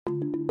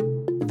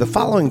The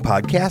following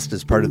podcast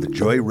is part of the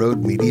Joy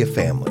Road Media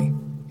family.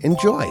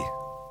 Enjoy.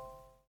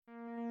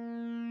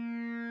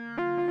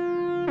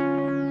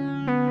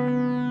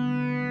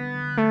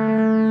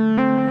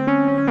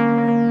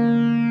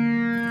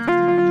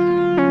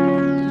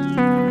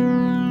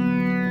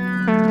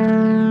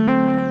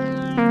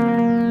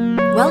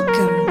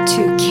 Welcome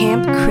to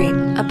Camp Creep,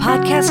 a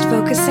podcast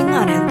focusing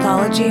on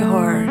anthology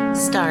horror.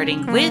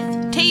 Starting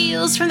with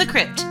Tales from the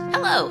Crypt.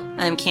 Hello,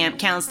 I'm Camp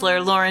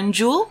Counselor Lauren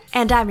Jewell.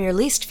 And I'm your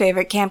least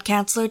favorite camp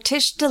counselor,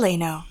 Tish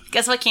Delano.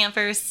 Guess what,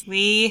 campers?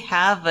 We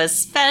have a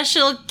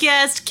special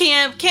guest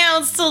camp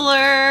counselor.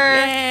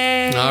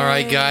 Yay! All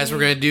right, guys, we're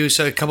gonna do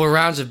a couple of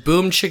rounds of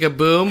boom chicka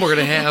boom. We're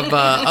gonna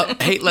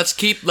have hey, let's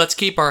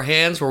keep our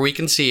hands where we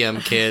can see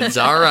them, kids.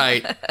 All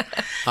right,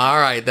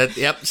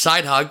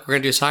 side hug. We're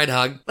gonna do a side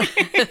hug.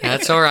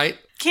 That's all right.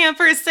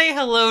 Campers, say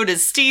hello to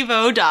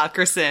Steve-O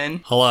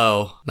Dockerson.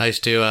 Hello, nice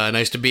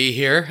to be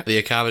here. The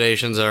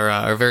accommodations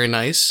are very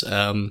nice.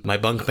 My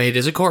bunkmate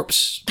is a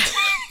corpse.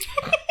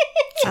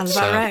 Sounds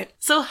about right.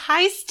 So,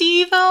 hi,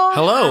 Steve-O.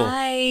 Hello.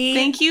 Hi.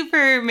 Thank you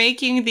for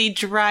making the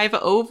drive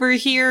over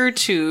here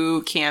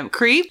to Camp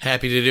Creep.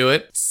 Happy to do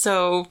it.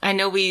 So, I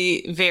know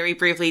we very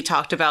briefly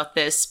talked about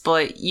this,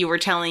 but you were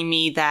telling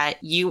me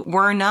that you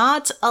were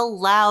not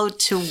allowed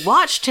to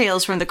watch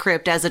Tales from the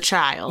Crypt as a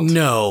child.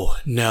 No.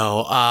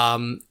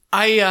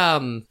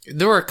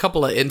 There were a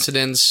couple of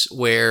incidents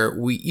where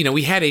we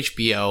had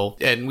HBO,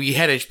 and we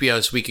had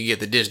HBO so we could get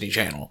the Disney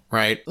Channel,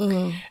 right?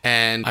 Mm-hmm.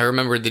 And I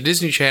remember the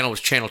Disney Channel was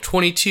channel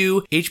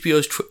 22,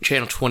 HBO's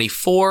channel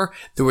 24.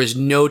 There was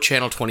no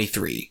channel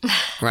 23,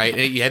 right?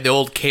 And you had the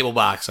old cable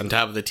box on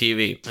top of the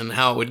TV. And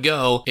how it would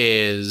go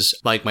is,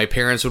 like, my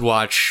parents would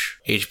watch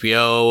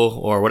HBO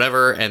or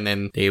whatever, and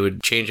then they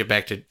would change it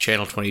back to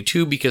channel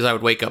 22 because I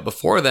would wake up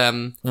before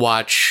them,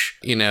 watch,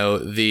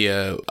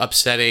 the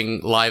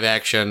upsetting live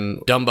action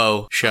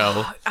Dumbo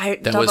show.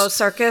 Dumbo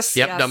Circus?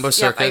 Yep, yes. Dumbo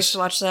Circus. Yep, I used to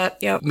watch that.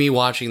 Yep. Me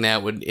watching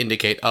that would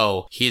indicate,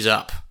 oh, he's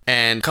up.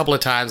 And a couple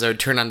of times I would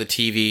turn on the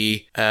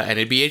TV and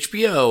it'd be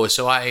HBO.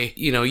 So I,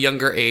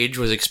 younger age,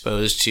 was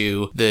exposed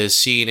to the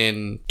scene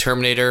in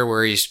Terminator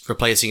where he's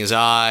replacing his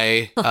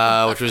eye,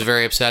 which was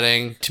very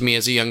upsetting to me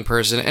as a young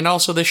person. And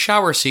also the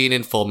shower scene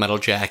in Full Metal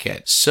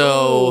Jacket.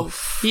 So,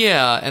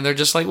 yeah. And they're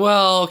just like,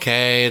 well,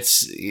 okay,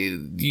 it's,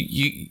 you've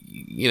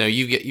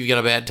got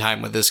a bad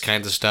time with this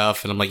kind of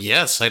stuff. And I'm like,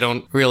 yes, I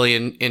don't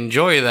really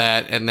enjoy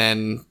that. And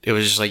then it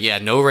was just like, yeah,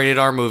 no rated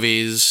R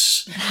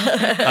movies.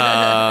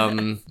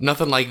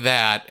 Nothing like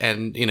that.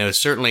 And,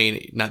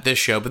 certainly not this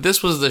show, but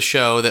this was the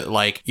show that,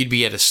 like, you'd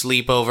be at a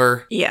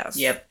sleepover. Yes.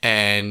 Yep.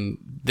 And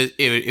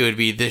it would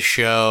be this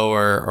show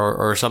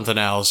or something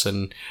else.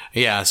 And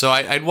yeah, so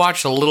I'd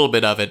watched a little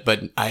bit of it,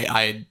 but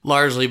I'd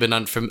largely been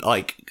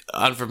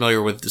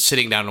unfamiliar with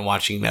sitting down and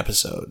watching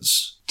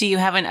episodes. Do you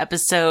have an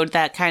episode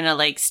that kind of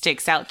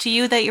sticks out to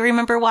you that you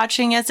remember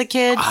watching as a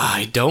kid?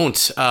 I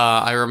don't.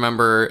 I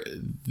remember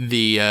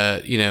the,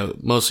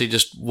 mostly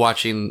just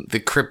watching the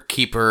Crypt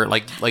Keeper,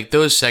 like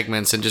those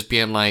segments, and just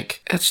being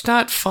like, it's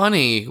not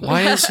funny.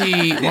 Why is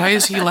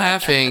he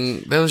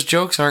laughing? Those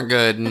jokes aren't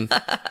good. And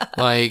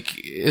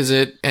is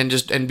it?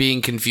 And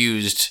being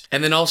confused.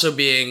 And then also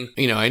being,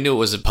 I knew it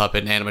was a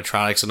puppet and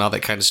animatronics and all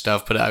that kind of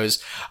stuff, but I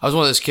was one of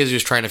those kids who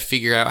was trying to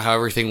figure out how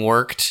everything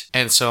worked.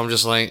 And so I'm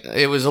just like,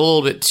 it was a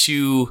little bit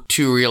too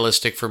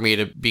realistic for me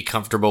to be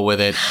comfortable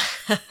with it.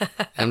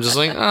 I'm just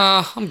like,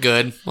 I'm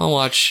good. I'll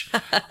watch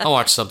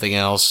something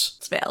else.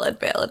 It's valid.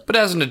 But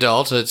as an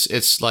adult,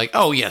 it's like,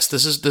 oh yes,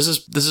 this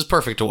is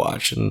perfect to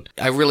watch. And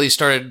I really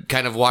started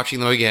kind of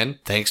watching them again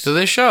thanks to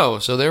this show.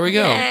 So there we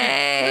go.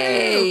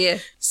 Yay!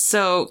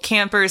 So,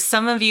 campers,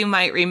 some of you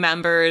might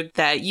remember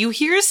that you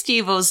hear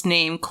Steve-O's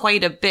name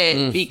quite a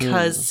bit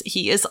because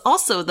he is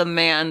also the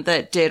man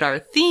that did our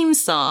theme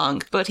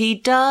song, but he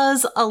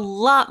does a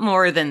lot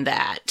more than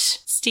that.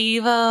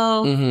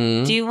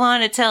 Steve-O, do you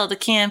want to tell the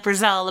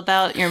campers all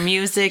about your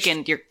music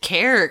and your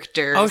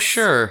characters? Oh,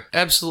 sure.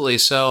 Absolutely.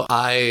 So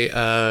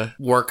I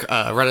work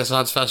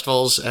Renaissance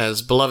festivals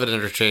as beloved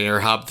entertainer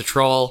Hob the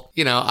Troll.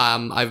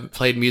 I've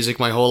played music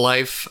my whole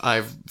life.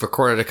 I've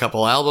recorded a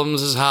couple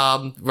albums as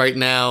Hob. Right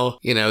now,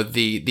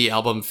 the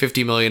album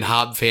 50 Million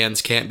Hob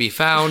Fans Can't Be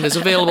Found is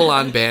available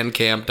on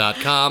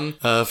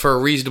bandcamp.com for a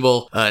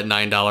reasonable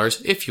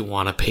 $9. If you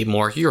want to pay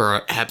more,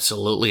 you're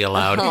absolutely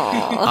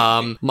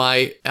allowed.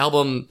 My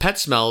album Pet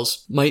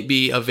Smells might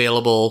be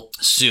available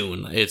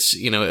soon. It's,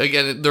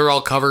 again, they're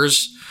all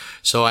covers.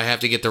 So I have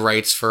to get the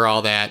rights for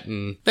all that,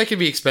 and that can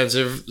be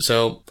expensive.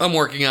 So I'm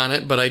working on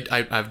it, but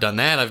I've done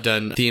that. I've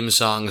done theme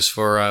songs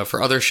for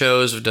other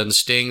shows. I've done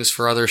stings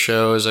for other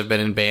shows. I've been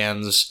in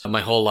bands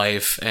my whole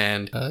life,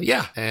 and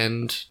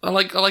and I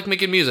like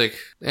making music.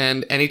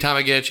 And anytime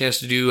I get a chance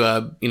to do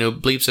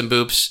bleeps and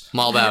boops, I'm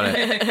all about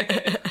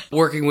it.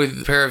 Working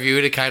with a pair of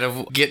you to kind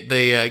of get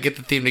the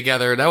theme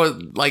together,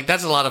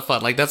 that's a lot of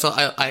fun.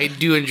 I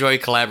do enjoy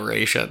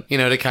collaboration.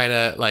 To kind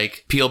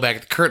of peel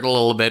back the curtain a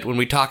little bit when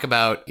we talk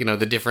about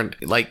the different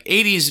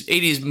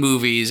 80s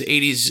movies,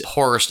 80s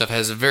horror stuff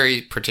has a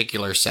very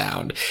particular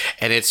sound,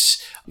 and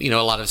it's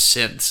a lot of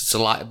synths. It's a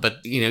lot,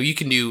 but you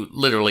can do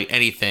literally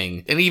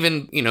anything. And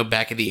even,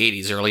 back in the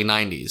 80s, early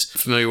 90s,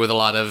 familiar with a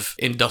lot of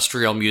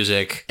industrial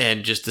music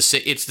and just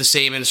it's the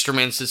same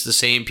instruments, it's the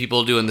same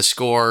people doing the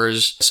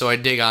scores. So I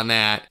dig on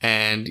that.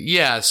 And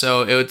yeah,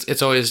 so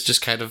it's always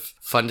just kind of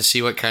fun to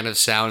see what kind of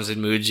sounds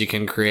and moods you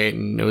can create.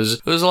 And it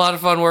was a lot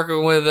of fun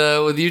working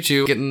with you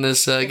two, getting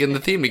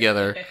the theme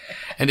together.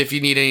 And if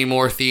you need any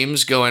more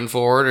themes going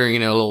forward, or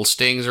little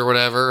stings or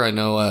whatever, I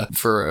know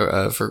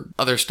for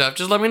other stuff,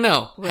 just let me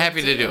know.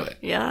 Happy to do it.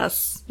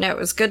 Yes. No, it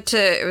was good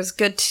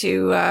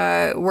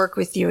to work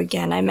with you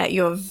again. I met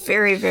you a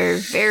very, very,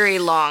 very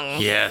long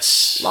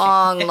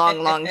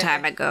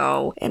time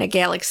ago in a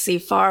galaxy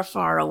far,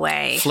 far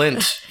away.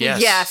 Flint.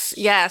 Yes.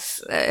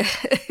 Yes.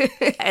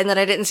 And then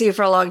I didn't see you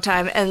for a long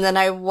time. And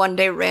then one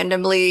day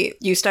randomly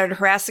you started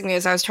harassing me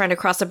as I was trying to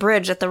cross a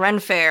bridge at the Ren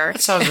Fair.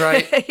 That sounds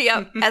right.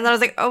 Yep. And then I was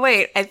like, oh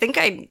wait, I think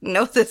I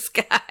know this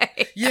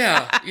guy.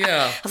 Yeah.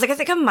 I was like, I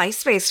think I'm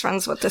MySpace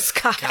friends with this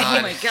guy.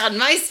 Oh my God,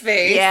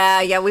 MySpace.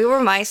 Yeah, we were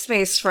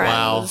MySpace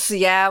friends. Wow.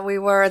 Yeah, we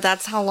were.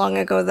 That's how long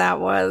ago that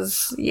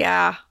was.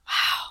 Yeah.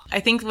 Wow. I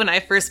think when I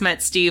first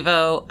met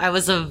Steve-O, I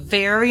was a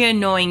very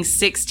annoying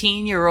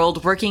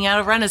 16-year-old working at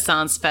a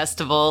Renaissance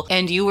festival,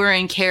 and you were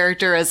in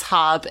character as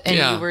Hob, and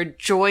you were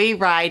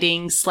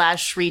joyriding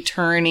 /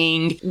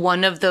 returning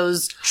one of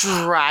those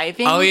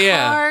driving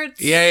carts.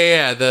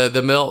 Yeah.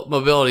 The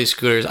mobility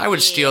scooters. I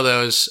would steal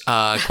those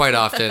quite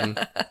often.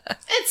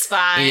 It's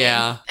fine.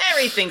 Yeah.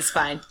 Everything's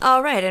fine.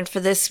 All right, and for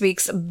this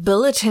week's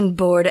bulletin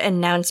board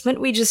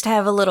announcement, we just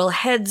have a little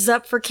heads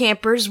up for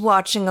campers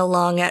watching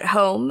along at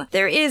home.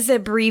 There is a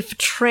brief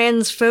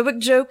transphobic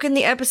joke in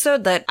the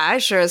episode that I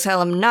sure as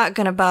hell am not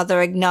going to bother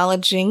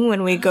acknowledging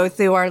when we go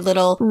through our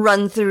little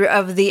run-through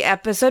of the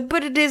episode,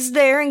 but it is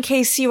there in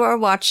case you are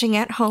watching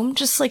at home.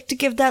 Just like to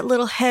give that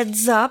little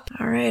heads up.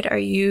 All right, are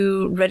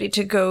you ready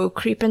to go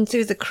creeping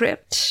through the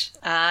crypt?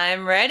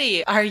 I'm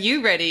ready. Are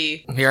you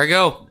ready? Here I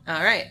go.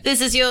 All right.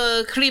 This is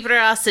your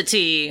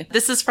Creeperosity.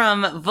 This is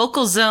from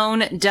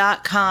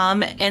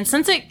vocalzone.com. And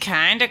since it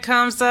kind of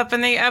comes up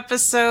in the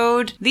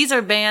episode, these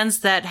are bands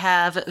that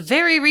have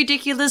very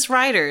ridiculous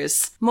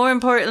writers. More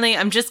importantly,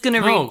 I'm just going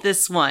to read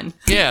this one.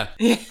 Yeah.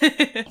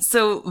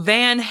 So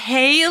Van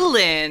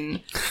Halen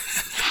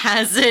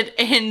has it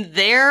in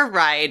their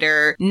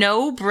writer,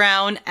 No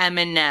Brown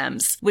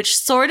M&Ms, which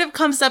sort of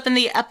comes up in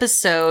the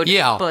episode,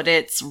 but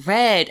it's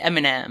red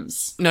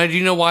M&Ms. Now, do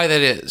you know why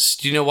that is?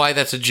 Do you know why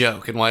that's a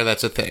joke and why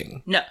that's a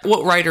thing? No.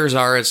 What writers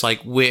are, it's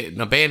like,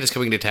 when a band is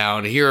coming to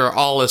town, here are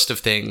all list of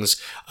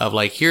things of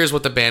like, here's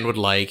what the band would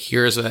like,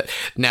 here's that.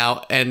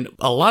 Now, and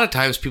a lot of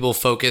times people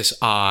focus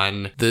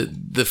on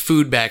the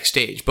food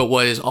backstage, but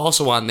what is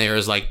also on there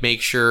is like,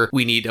 make sure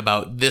we need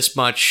about this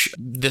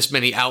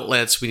many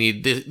outlets, we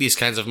need these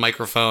kinds of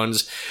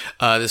microphones,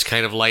 this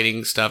kind of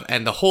lighting stuff,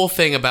 and the whole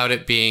thing about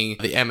it being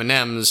the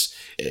M&Ms,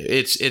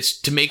 it's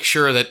to make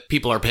sure that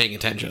people are paying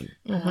attention.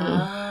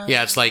 Mm-hmm.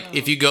 Yeah, it's like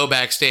if you go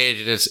backstage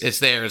and it's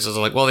there, it's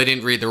like, well, they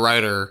didn't read the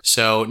writer,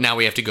 so now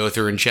we have to go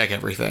through and check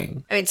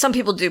everything. I mean, some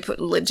people do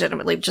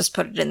legitimately just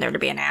put it in there to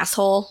be an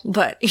asshole,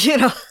 but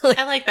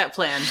I like that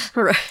plan.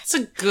 Right. It's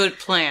a good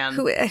plan.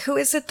 Who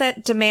is it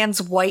that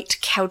demands white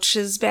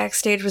couches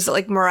backstage? Was it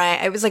like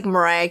Mariah? It was like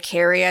Mariah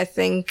Carey, I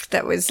think.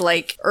 That was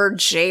like, or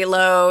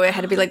J-Lo. It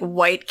had to be like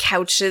white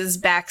couches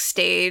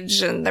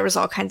backstage, and there was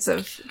all kinds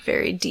of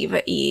very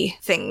diva-y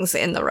things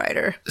in the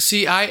writer.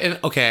 See, and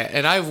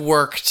I've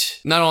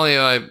worked, not only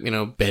have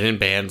I, been in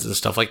bands and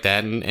stuff like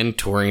that, and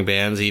touring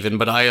bands even,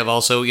 but I have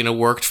also,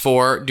 worked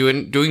for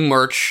doing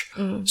merch.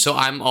 Mm. So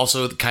I'm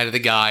also kind of the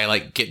guy,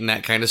 like, getting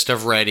that kind of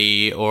stuff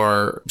ready,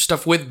 or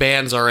stuff with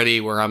bands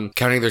already, where I'm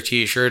counting their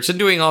t-shirts and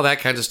doing all that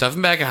kinds of stuff,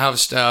 and back of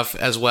house stuff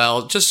as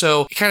well, just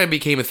so it kind of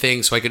became a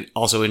thing so I could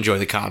also enjoy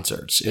the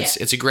concerts.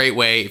 It's a great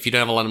way, if you don't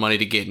have a lot of money,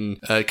 to get in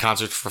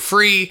concerts for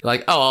free,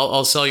 like,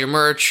 I'll sell your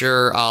merch,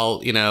 or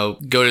I'll,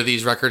 go to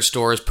these record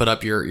stores, put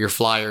up your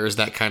flyers,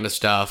 that kind of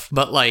stuff.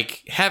 But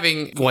like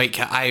having white,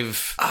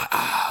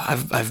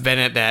 I've been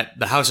at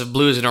the House of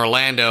Blues in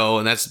Orlando,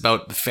 and that's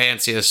about the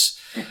fanciest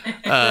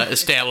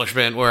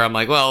establishment where I'm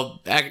like,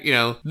 well,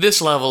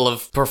 this level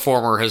of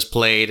performer has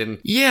played, and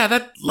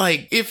that,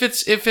 like, if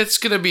it's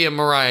gonna be a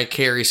Mariah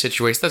Carey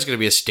situation, that's gonna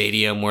be a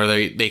stadium where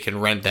they can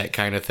rent that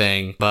kind of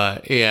thing.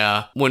 But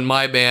yeah, when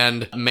my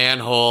band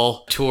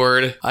Manhole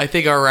toured, I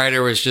think our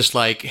writer was just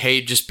like,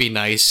 hey, just be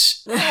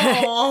nice.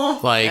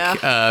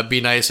 Like,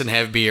 be nice and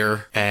have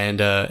beer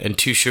and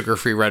 2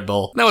 sugar-free Red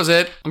Bull. That was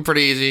it. I'm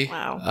pretty easy.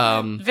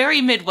 Wow.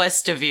 Very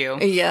Midwest of you.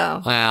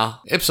 Yeah. Wow.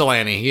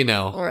 Ypsilanti,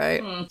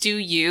 Right. Do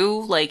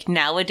you, like,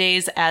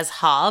 nowadays as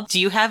Hob, do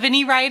you have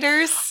any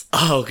writers?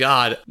 Oh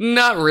God,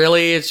 not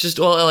really. It's just,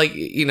 well, like,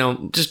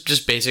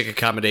 just basic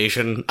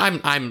accommodation.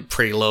 I'm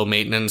pretty low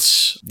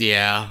maintenance.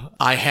 Yeah,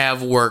 I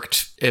have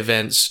worked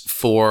events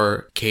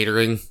for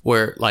catering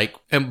where, like,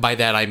 and by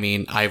that I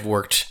mean I've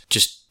worked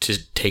just to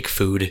take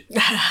food.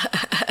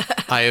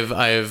 I've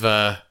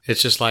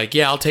it's just like,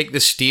 I'll take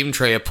this steam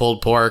tray of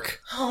pulled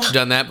pork. I've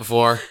done that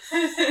before.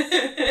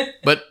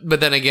 But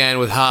then again,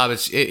 with Hob,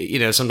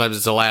 sometimes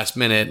it's the last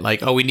minute.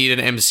 Like, oh, we need an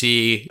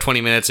MC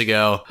 20 minutes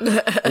ago.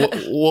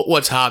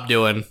 What's Hob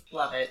doing?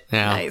 Love it.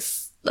 Yeah.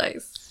 Nice.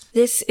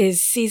 This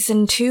is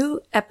season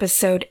 2,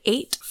 episode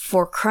 8,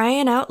 For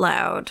Crying Out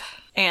Loud.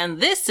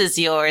 And this is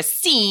your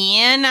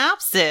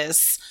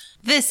synopsis.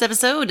 This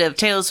episode of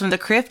Tales from the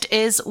Crypt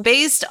is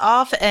based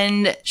off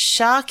an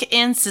shock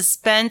and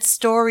suspense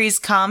stories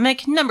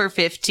comic number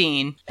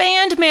 15.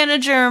 Band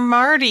manager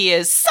Marty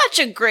is such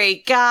a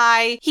great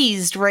guy.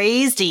 He's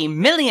raised $1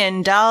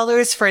 million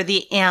for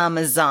the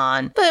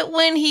Amazon. But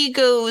when he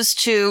goes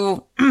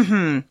to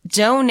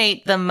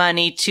donate the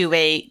money to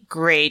a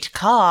great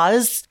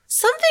cause,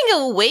 something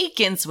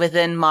awakens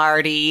within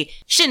Marty.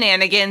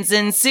 Shenanigans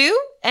ensue,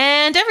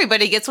 and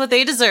everybody gets what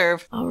they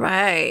deserve. All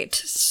right.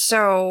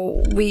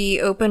 So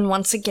we open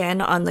once again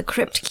on the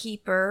Crypt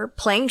Keeper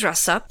playing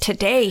dress up.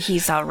 Today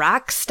he's a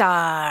rock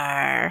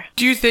star.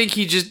 Do you think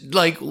he just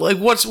like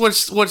what's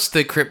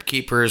the Crypt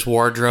Keeper's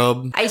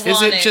wardrobe? I Is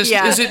want it just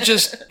yeah. is it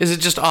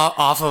just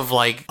off of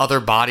like other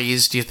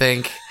bodies? Do you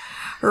think?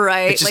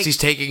 Right. It's just he's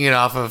taking it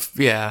off of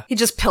He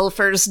just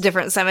pilfers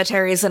different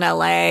cemeteries in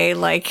LA.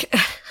 Like.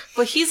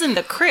 But he's in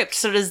the crypt,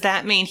 so does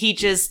that mean he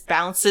just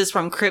bounces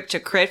from crypt to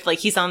crypt? Like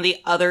he's on the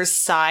other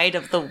side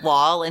of the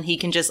wall and he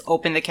can just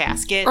open the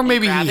casket? Or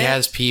maybe and he grab it?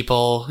 has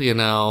people,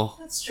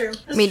 That's true.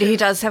 I mean, he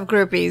does have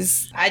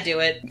groupies. I'd do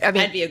it. I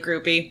mean- I'd be a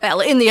groupie. Well,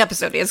 in the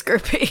episode, he has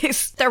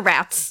groupies. They're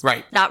rats.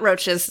 Right. Not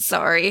roaches,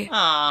 sorry.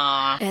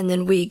 Aww. And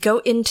then we go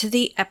into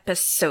the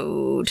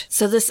episode.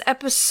 So this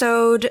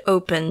episode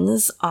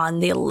opens on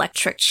the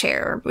electric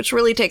chair, which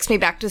really takes me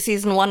back to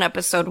season 1,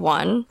 episode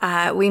 1.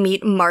 We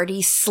meet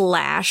Marty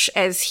Slash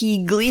as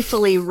he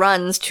gleefully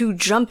runs to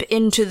jump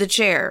into the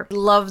chair.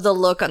 Love the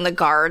look on the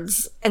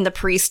guards and the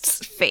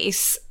priest's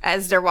face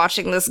as they're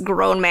watching this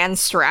grown man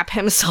strap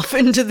himself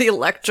into the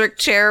electric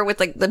chair with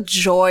like the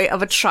joy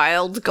of a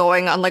child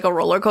going on like a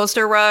roller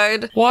coaster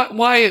ride. Why?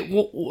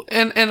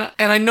 And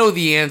I know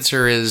the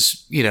answer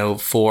is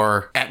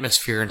for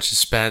atmosphere and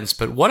suspense,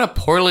 but what a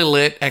poorly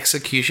lit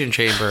execution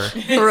chamber.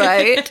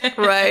 Right.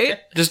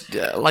 Just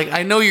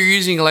I know you're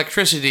using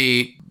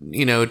electricity,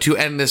 to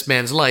end this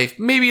man's life.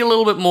 Maybe a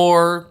little bit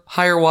more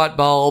higher watt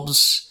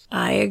bulbs.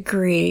 I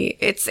agree.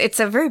 It's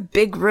a very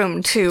big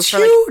room too. It's for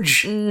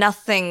huge. Like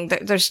nothing.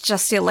 There's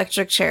just the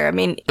electric chair. I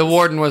mean, The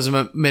warden was a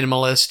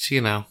minimalist,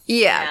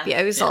 yeah,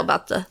 it was all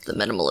about the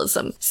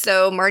minimalism.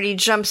 So Marty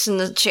jumps in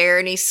the chair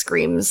and he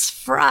screams,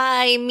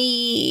 "Fry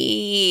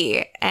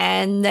me!"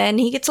 And then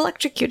he gets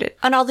electrocuted.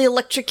 On all the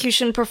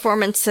electrocution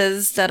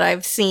performances that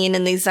I've seen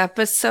in these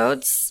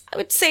episodes, I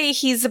would say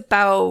he's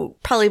about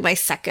probably my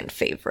second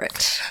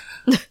favorite.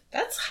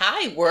 That's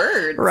high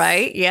words.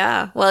 Right?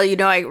 Yeah. Well,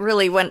 I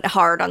really went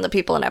hard on the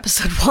people in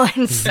episode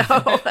 1, so.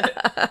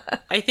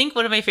 I think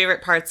one of my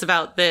favorite parts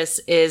about this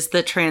is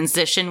the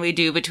transition we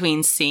do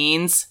between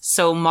scenes.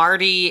 So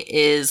Marty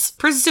is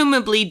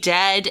presumably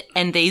dead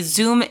and they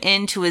zoom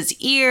into his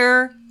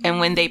ear. And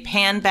when they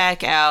pan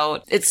back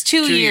out, it's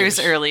 2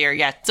 years earlier.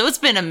 Yeah. So it's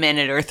been a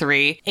minute or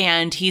 3.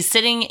 And he's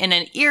sitting in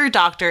an ear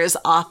doctor's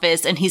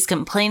office and he's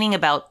complaining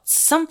about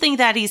something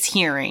that he's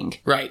hearing.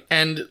 Right.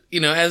 And,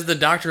 as the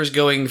doctor is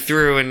going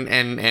through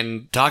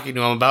and talking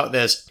to him about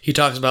this, he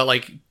talks about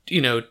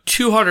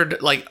 200,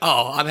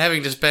 I'm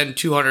having to spend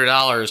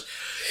 $200.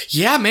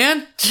 Yeah,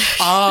 man.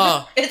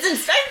 It's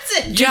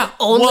expensive. Yeah.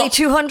 Only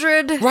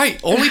 200? Right.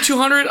 Only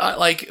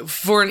 200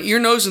 for an ear,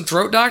 nose, and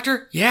throat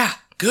doctor? Yeah.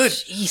 Good.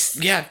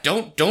 Jeez. Yeah,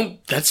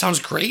 don't. That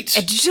sounds great.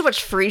 And did you see how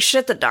much free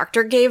shit the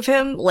doctor gave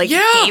him?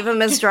 Yeah. Gave him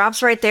his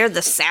drops right there,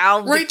 the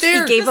salve. Right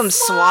there. He gave him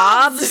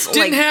swabs.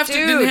 Didn't have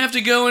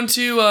to go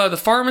into the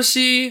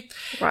pharmacy.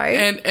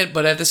 Right.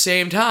 But at the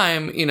same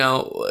time,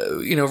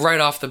 right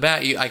off the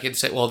bat, I can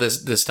say, well,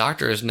 this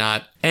doctor is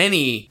not.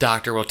 Any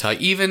doctor will tell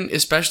you,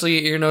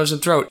 especially ear, nose,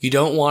 and throat, you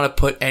don't want to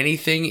put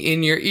anything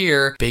in your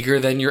ear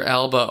bigger than your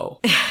elbow.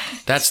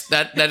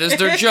 That is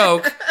their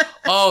joke.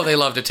 Oh, they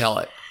love to tell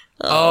it.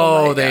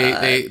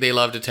 They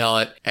love to tell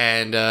it.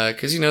 And,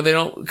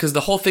 because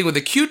the whole thing with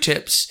the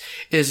Q-tips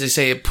is they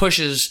say it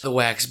pushes the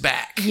wax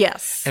back.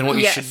 Yes. And what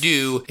you should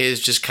do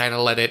is just kind of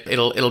let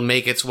it'll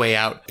make its way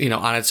out,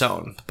 on its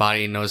own. The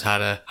body knows how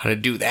to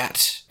do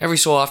that. Every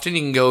so often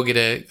you can go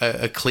get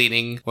a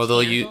cleaning where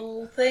they'll use.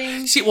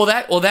 Thing. See,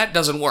 that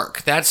doesn't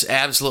work. That's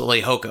absolutely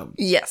hokum.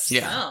 Yes.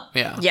 Yeah. Oh.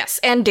 Yeah. Yes,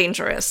 and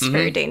dangerous.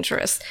 Very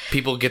dangerous.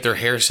 People get their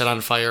hair set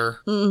on fire.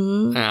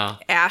 Mm-hmm. Yeah.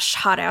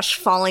 Hot ash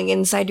falling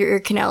inside your ear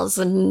canal is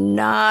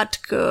not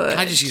good.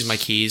 I just use my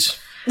keys.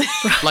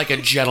 Like a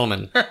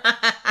gentleman.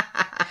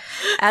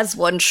 As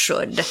one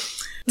should.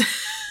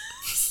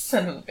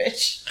 Son of a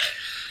bitch.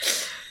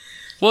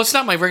 Well, it's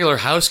not my regular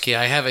house key.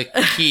 I have a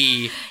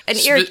key. An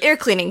ear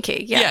cleaning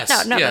key. Yeah.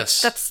 Yes, No,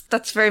 yes.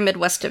 that's very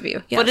Midwest of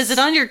you. Yes. But is it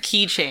on your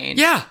keychain?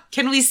 Yeah.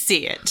 Can we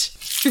see it?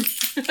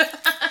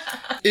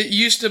 It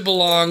used to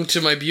belong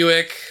to my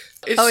Buick.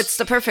 It's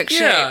the perfect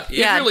shape.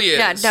 Yeah, it really is.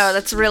 Yeah, no,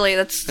 that's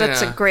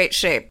a Yeah. great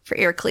shape for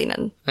ear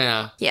cleaning.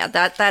 Yeah. Yeah,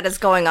 that is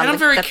going on. And I'm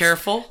very that's-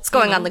 careful. It's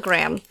going on the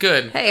gram.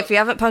 Good. Hey, if you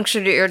haven't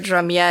punctured your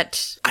eardrum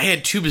yet, I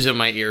had tubes in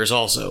my ears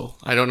also.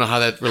 I don't know how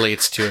that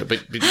relates to it,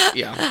 but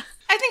yeah.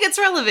 I think it's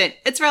relevant.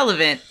 It's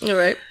relevant. all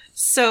right.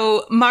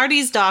 So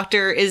Marty's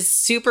doctor is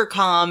super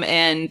calm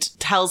and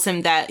tells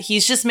him that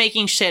he's just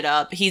making shit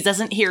up. He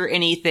doesn't hear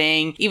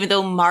anything, even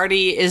though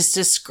Marty is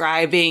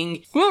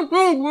describing,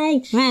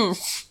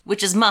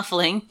 which is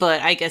muffling,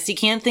 but I guess he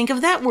can't think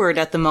of that word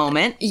at the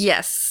moment.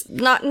 Yes,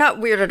 not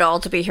weird at all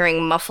to be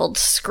hearing muffled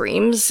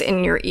screams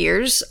in your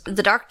ears.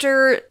 The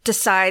doctor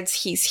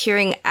decides he's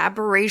hearing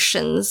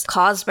aberrations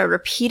caused by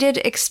repeated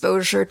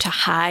exposure to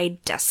high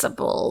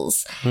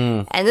decibels.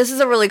 And this is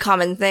a really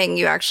common thing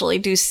you actually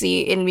do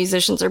see in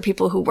musicians or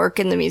people who work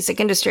in the music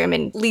industry. I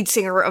mean, lead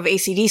singer of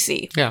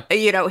AC/DC. Yeah.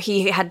 You know,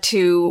 he had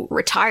to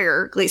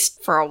retire, at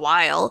least for a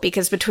while,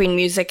 because between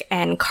music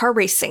and car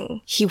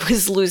racing, he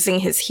was losing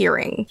his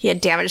hearing. He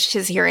had damaged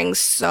his hearing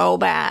so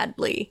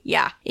badly.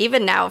 Yeah.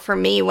 Even now, for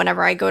me,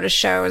 whenever I go to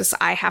shows,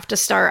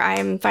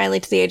 I'm finally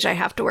to the age I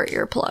have to wear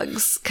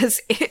earplugs because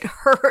it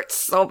hurts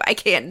so bad. I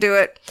can't do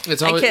it.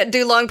 I can't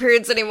do long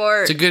periods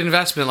anymore. It's a good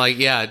investment. Like,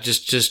 yeah,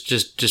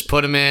 just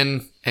put them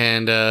in.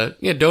 And,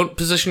 don't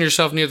position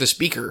yourself near the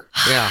speaker.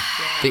 Yeah.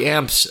 The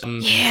amps.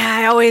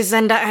 Yeah,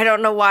 I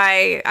don't know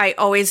why I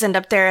always end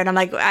up there and I'm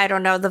like, I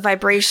don't know, the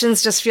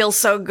vibrations just feel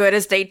so good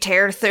as they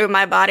tear through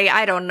my body.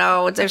 I don't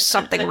know, there's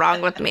something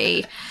wrong with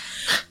me.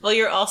 Well,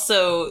 you're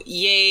also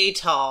yay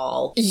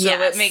tall. Yes.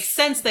 So it makes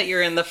sense that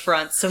you're in the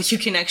front so you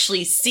can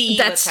actually see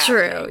That's what's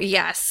true, happening.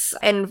 yes.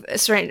 And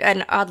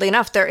oddly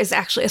enough, there is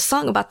actually a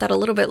song about that a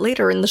little bit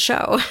later in the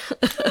show.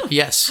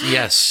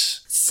 Yes.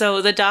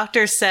 So the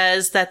doctor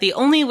says that the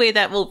only way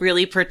that will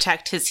really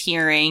protect his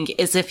hearing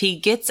is if he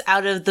gets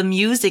out of the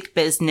music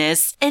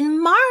business. And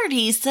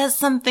Marty says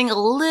something a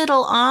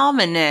little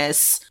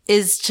ominous.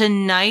 Is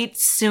tonight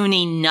soon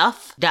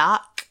enough,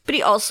 Doc? But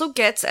he also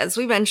gets, as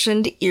we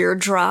mentioned,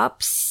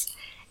 eardrops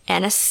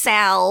and a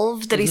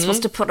salve that he's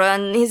supposed to put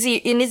on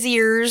in his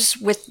ears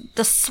with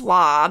the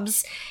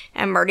swabs.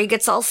 And Marty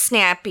gets all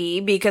snappy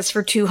because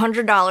for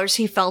 $200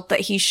 he felt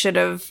that he should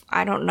have,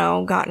 I don't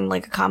know, gotten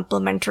like a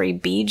complimentary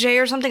BJ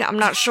or something. I'm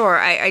not sure.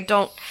 I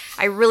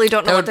really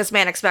don't know what this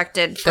man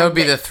expected. That would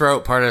be the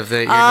throat part of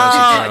the ear, nose,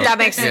 Oh, and throat. that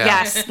makes sense.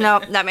 Yes. No,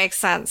 that makes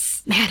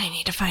sense. Man, I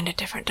need to find a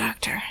different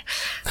doctor.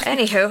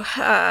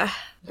 Anywho,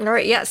 all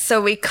right, yes.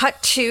 So we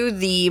cut to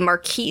the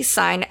marquee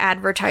sign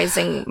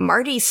advertising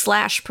Marty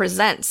 /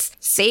 presents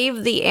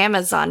Save the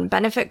Amazon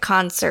benefit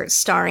concert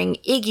starring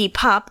Iggy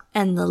Pop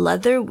and the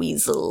Leather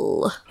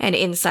Weasel. And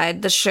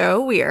inside the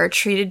show, we are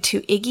treated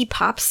to Iggy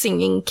Pop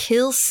singing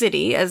Kill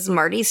City as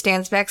Marty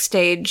stands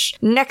backstage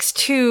next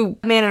to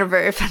a man in a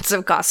very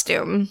offensive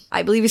costume.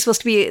 I believe he's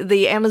supposed to be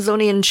the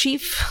Amazonian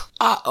chief.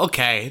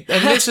 Okay.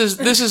 And this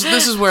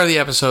is where the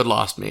episode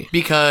lost me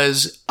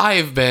because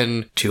I've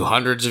been to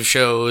hundreds of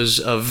shows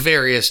of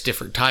various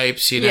different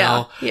types, you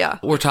know. Yeah.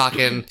 We're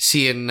talking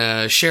seeing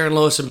Sharon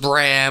Lois and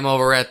Bram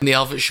over at the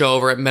Elephant Show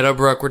over at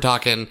Meadowbrook. We're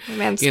talking,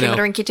 Man,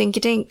 rinky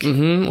dinky dink.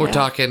 We're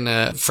talking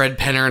Fred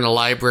Penner in a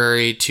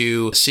library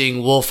to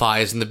seeing Wolf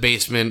Eyes in the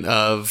basement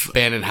of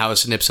Abandoned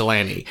House in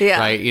Ypsilanti. Yeah,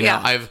 Right? You know,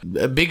 yeah.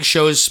 I've big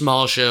shows,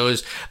 small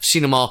shows. I've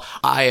seen them all.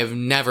 I have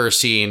never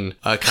seen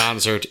a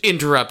concert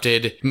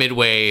interrupted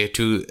midway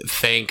to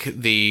thank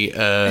the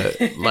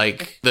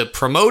the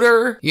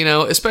promoter. You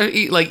know,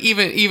 especially like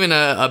even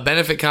a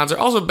benefit concert.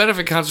 Also,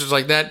 benefit concerts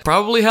like that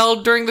probably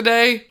held during the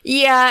day.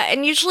 Yeah,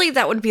 and usually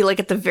that would be like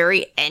at the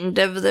very end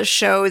of the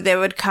show, they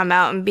would come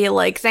out and be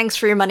like, "Thanks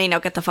for your money, now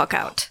get the fuck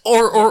out."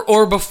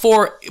 Or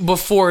before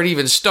it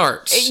even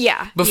starts.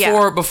 Yeah,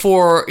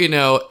 Before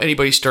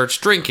anybody starts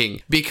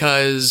drinking,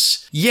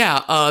 because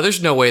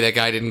there's no way that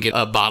guy didn't get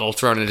a bottle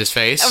thrown in his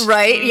face.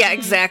 Right? Yeah,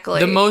 exactly.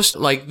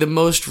 The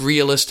most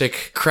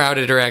realistic crowd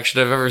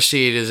interaction I've ever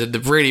seen is in the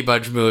Brady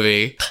Bunch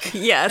movie.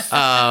 Yes.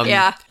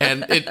 Yeah.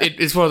 And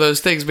it's one of those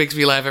things makes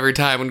me laugh every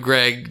time when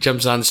Greg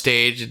jumps on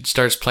stage and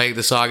starts playing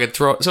the song and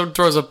someone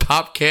throws a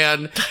pop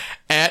can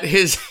at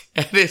his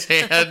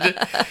hand,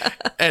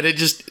 and it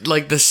just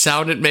like the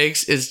sound it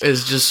makes is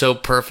just so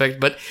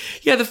perfect. But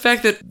yeah, the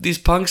fact that these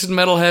punks and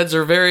metalheads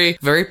are very,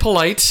 very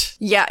polite.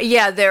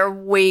 Yeah, they're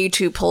way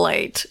too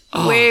polite.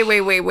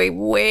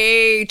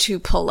 Way too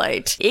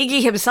polite.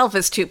 Iggy himself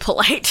is too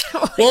polite.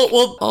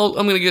 Well,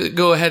 I'm gonna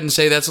go ahead and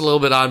say that's a little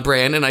bit on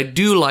brand, and I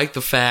do like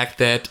the fact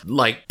that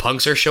like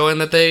punks are showing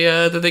that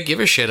they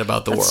give a shit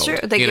about the That's world.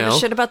 true. They give a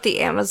shit about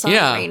the Amazon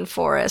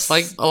rainforest.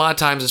 Like a lot of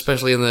times,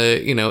 especially in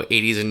the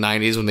 80s and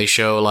 90s, when they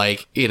show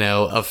like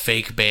a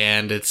fake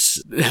band, it's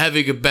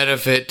having a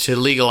benefit to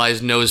legalize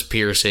nose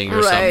piercing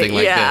or something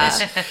like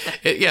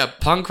this.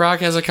 Punk rock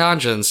has a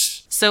conscience.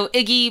 So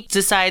Iggy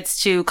decides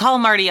to call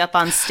Marty up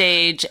on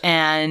stage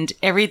and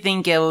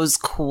everything goes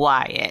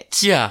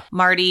quiet. Yeah.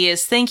 Marty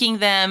is thanking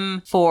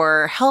them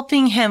for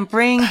helping him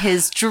bring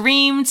his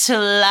dream to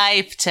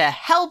life to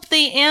help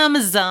the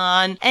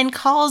Amazon and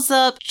calls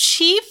up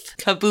Chief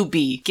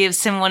Kabubi,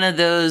 gives him one of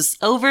those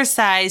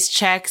oversized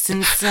checks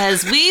and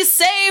says, "We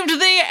saved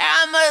the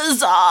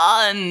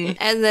Amazon!"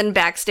 And then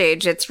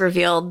backstage, it's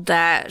revealed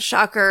that,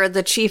 shocker,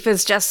 the chief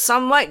is just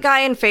some white guy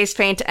in face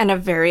paint and a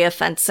very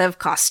offensive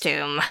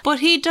costume. But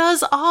he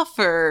does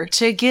offer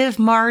to give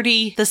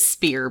Marty the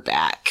spear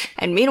back.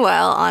 And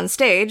meanwhile, on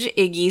stage,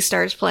 Iggy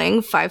starts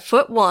playing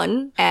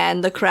 5'1",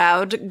 and the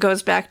crowd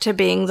goes back to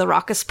being the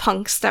raucous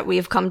punks that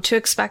we've come to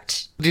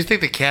expect. Do you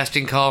think the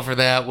casting call for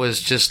that was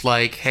just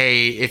like,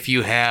 hey, if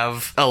you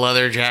have a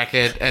leather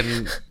jacket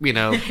and,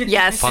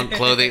 Yes. punk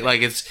clothing,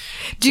 like it's,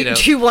 Do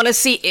you want to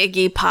see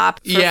Iggy pop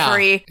for Yeah,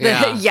 free?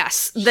 yeah.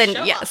 Yes. Then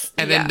yes.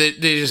 And yeah. then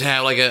they just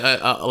have like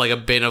a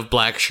bin of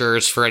black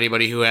shirts for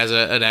anybody who has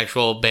an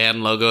actual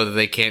band logo that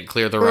they can't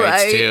clear the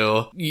rights Right.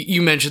 to.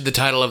 You mentioned the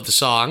title of the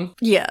song.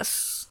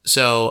 Yes.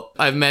 So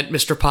I've met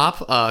Mr.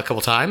 Pop a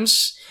couple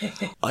times.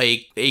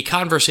 A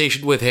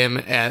conversation with him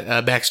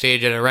at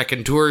backstage at a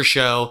Raconteur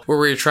show where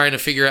we were trying to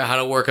figure out how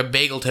to work a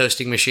bagel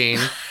toasting machine.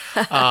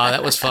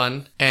 That was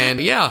fun. And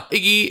yeah,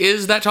 Iggy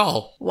is that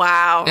tall.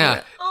 Wow.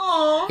 Yeah.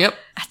 Aww. Yep.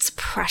 That's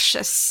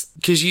precious.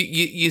 Because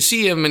you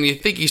see him and you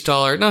think he's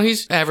taller. No,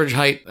 he's average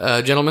height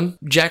gentleman.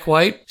 Jack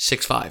White,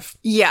 6'5".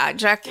 Yeah,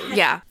 Jack.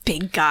 Yeah,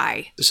 big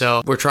guy.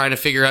 So we're trying to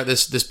figure out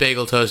this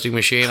bagel toasting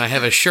machine. I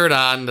have a shirt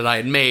on that I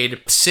had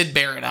made, Sid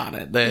Barrett on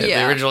it,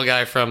 the original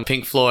guy from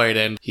Pink Floyd,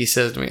 and he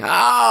says to me,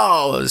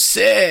 "Oh,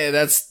 Sid,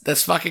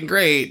 that's fucking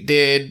great,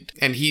 dude."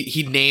 And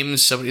he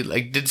names somebody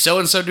like, "Did so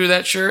and so do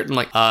that shirt?" And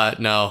I'm like,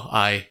 "No,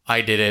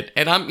 I did it."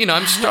 And I'm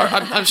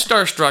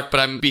starstruck, but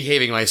I'm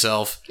behaving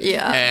myself.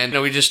 Yeah. And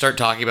we just start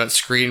talking about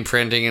screen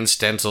printing and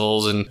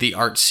stencils and the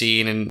art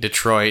scene in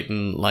Detroit,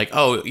 and like,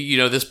 oh,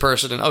 this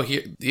person, and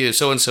here,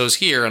 so and so's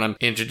here, and I'm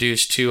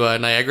introduced to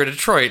Niagara,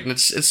 Detroit, and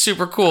it's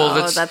super cool.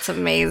 Oh, that's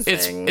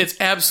amazing. It's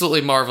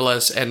absolutely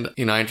marvelous. And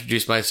I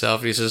introduced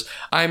myself, and he says,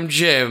 "I'm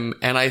Jim,"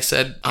 and I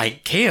said, "I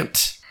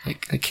can't. I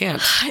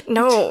can't."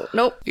 No,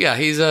 nope. Yeah,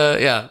 he's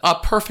a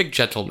perfect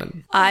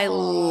gentleman. I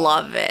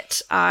love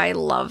it. I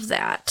love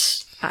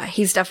that.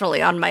 He's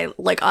definitely on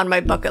my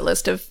bucket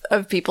list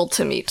of people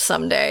to meet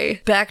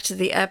someday. Back to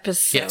the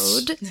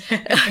episode.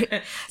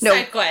 Yes.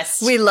 Side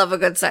quest. We love a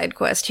good side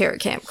quest here at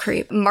Camp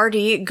Creep.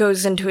 Marty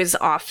goes into his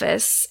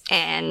office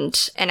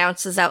and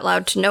announces out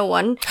loud to no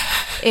one,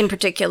 in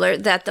particular,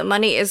 that the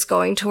money is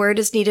going to where it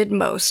is needed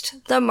most,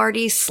 the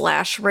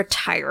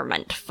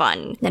Marty/retirement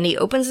fund. Then he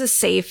opens the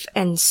safe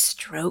and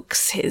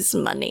strokes his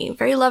money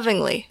very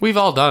lovingly. We've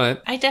all done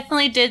it. I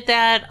definitely did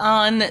that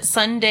on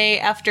Sunday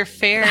after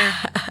fair.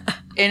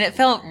 And it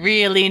felt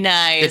really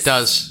nice. It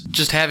does.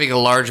 Just having a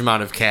large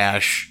amount of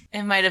cash.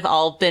 It might have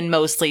all been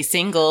mostly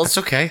singles.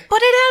 That's okay. But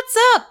it adds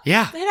up.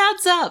 Yeah. It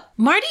adds up.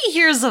 Marty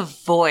hears a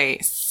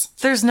voice.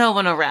 There's no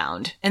one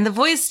around. And the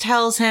voice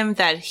tells him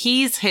that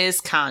he's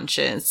his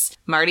conscience.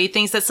 Marty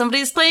thinks that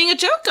somebody's playing a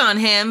joke on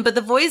him, but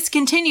the voice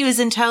continues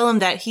and tell him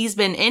that he's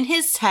been in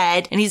his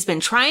head and he's been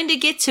trying to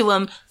get to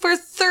him for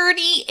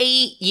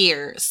 38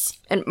 years.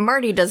 And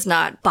Marty does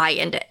not buy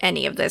into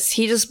any of this.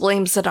 He just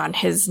blames it on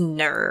his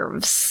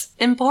nerves.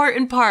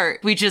 Important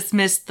part we just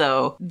missed,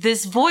 though.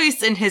 This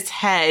voice in his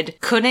head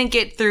couldn't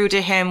get through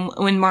to him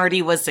when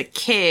Marty was a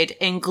kid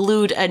and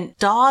glued a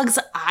dog's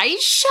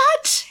eyes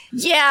shut?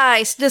 Yeah,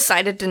 I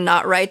decided to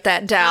not write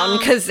that down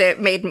because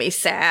it made me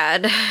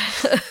sad.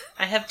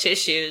 I have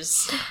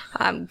tissues.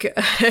 I'm good.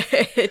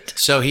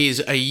 So he's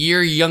a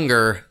year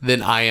younger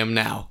than I am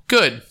now.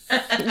 Good.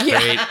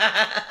 Great.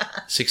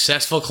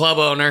 Successful club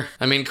owner.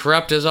 I mean,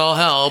 corrupt as all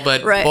hell,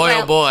 but Right, boy,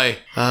 well- oh boy.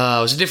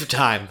 It was a different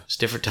time. It was a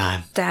different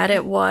time. That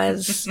it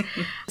was.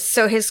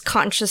 So his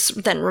conscience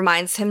then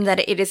reminds him that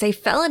it is a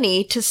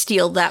felony to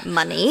steal that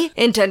money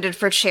intended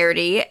for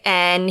charity,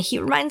 and he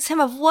reminds him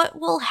of what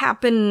will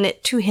happen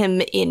to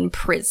him in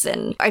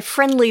prison. I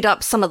friendlied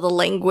up some of the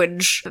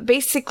language.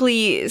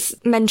 Basically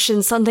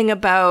mentioned something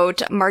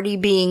about Marty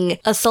being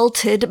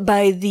assaulted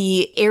by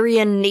the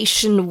Aryan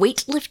Nation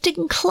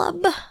weightlifting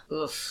club.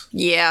 Oof.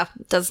 Yeah,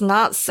 does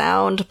not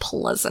sound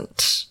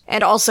pleasant.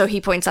 And also he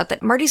points out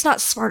that Marty's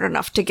not smart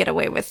enough to get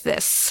away with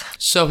this.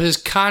 So his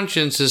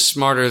conscience is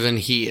smarter than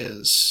he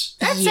is.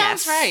 That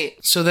Yes. sounds right.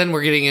 So then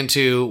we're getting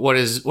into what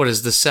is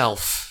the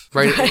self,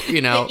 right?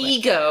 The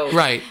ego.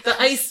 Right. The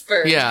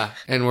iceberg. Yeah,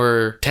 and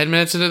we're 10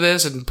 minutes into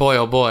this, and boy,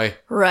 oh boy.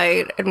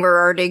 Right, and we're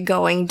already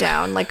going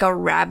down like a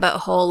rabbit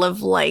hole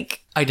of like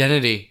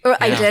Identity. Yeah.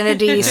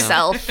 identity,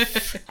 self,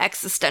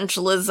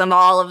 existentialism,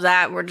 all of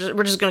that. We're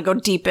just gonna go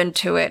deep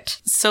into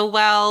it. So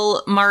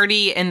while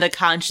Marty and the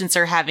conscience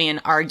are having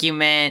an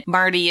argument,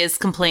 Marty is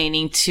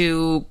complaining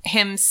to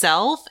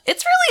himself.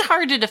 It's really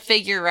hard to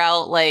figure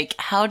out, like,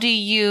 how do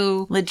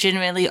you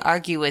legitimately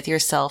argue with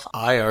yourself?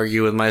 I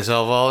argue with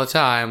myself all the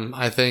time.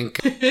 I think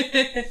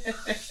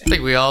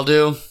we all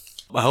do.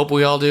 I hope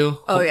we all do.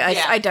 Oh, yeah,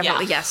 Yeah, I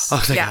definitely, yeah. yes. Oh,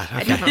 thank yeah, God. I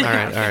Okay. definitely All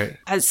have.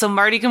 right. So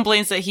Marty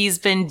complains that he's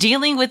been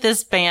dealing with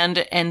this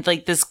band and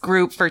like this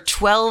group for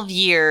 12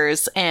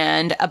 years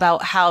and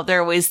about how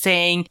they're always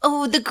saying,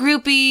 oh, the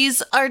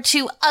groupies are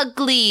too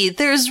ugly.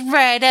 There's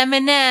red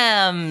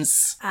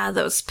M&Ms. Ah,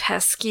 those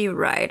pesky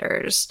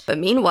riders. But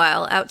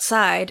meanwhile,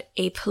 outside,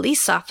 a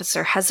police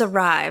officer has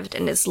arrived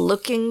and is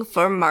looking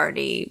for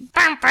Marty.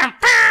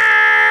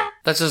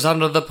 That's the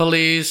sound of the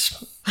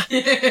police.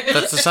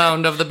 That's the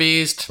sound of the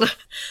beast.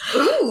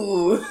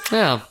 Ooh.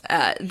 Yeah.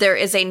 There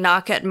is a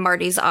knock at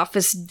Marty's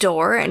office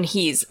door, and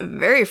he's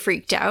very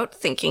freaked out,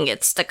 thinking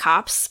it's the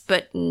cops,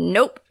 but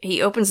nope.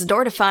 He opens the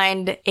door to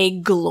find a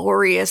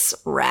glorious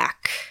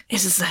rack.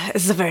 This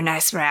is a very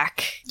nice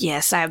rack.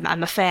 Yes,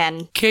 I'm a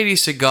fan. Katie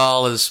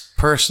Seagal is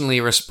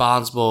personally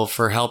responsible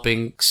for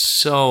helping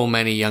so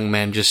many young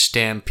men just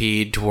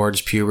stampede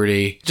towards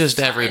puberty. Just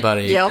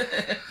everybody. Yep.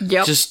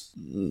 Just,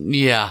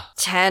 yeah.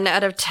 10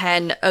 out of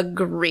 10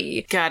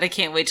 agree. God, I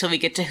can't wait till we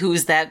get to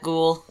Who's That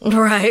Ghoul.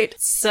 Right.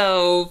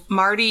 So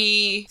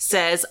Marty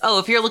says, oh,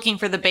 if you're looking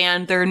for the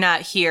band, they're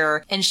not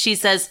here. And she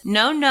says,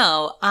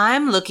 no,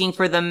 I'm looking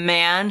for the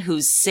man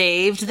who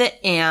saved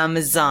the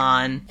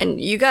Amazon.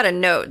 And you gotta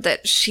note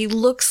that she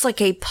looks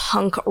like a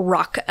punk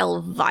rock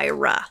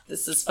Elvira.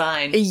 This is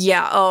fine.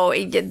 Yeah,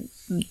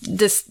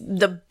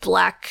 the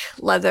black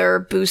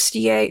leather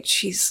bustier,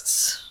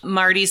 Jesus.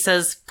 Marty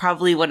says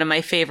probably one of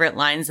my favorite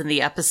lines in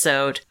the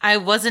episode. I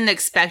wasn't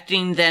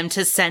expecting them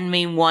to send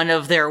me one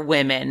of their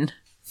women.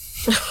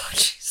 Oh,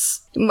 jeez.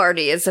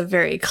 Marty is a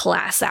very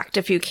class act,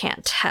 if you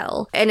can't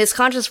tell. And his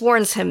conscience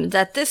warns him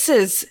that this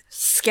is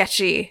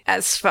sketchy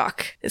as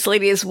fuck. This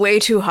lady is way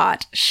too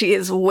hot. She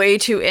is way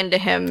too into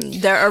him.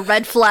 There are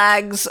red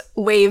flags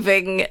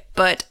waving,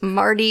 but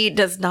Marty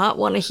does not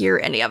want to hear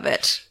any of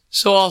it.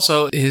 So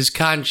also, his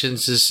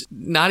conscience is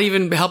not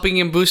even helping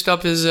him boost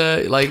up his,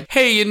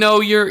 hey,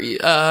 you're,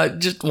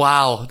 just,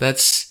 wow,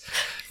 that's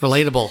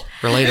relatable.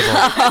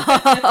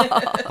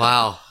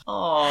 Wow.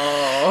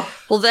 Oh.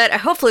 Well,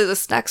 hopefully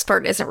this next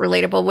part isn't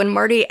relatable when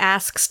Marty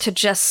asks to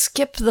just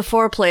skip the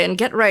foreplay and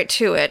get right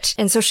to it.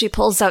 And so she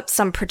pulls out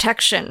some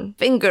protection.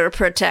 Finger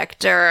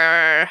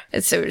protector.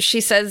 And so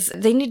she says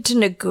they need to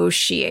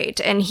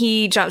negotiate. And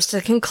he jumps to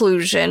the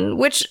conclusion,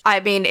 which, I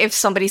mean, if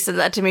somebody said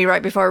that to me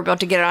right before we're about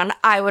to get on,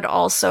 I would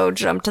also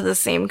jump to the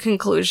same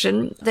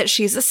conclusion that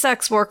she's a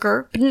sex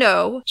worker. But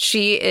no,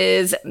 she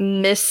is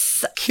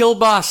Miss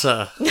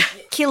Kielbasa.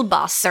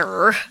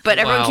 Kielbasa. But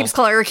everyone Wow. keeps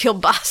calling her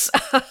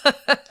Kielbasa.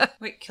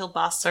 Wait,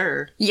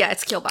 Kielbasa. Yeah,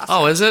 it's Kielbasa.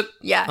 Oh, is it?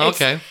 Yeah. it's-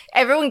 Okay.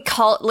 Everyone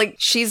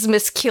she's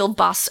Miss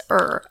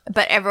Kielbasa,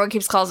 but everyone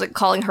keeps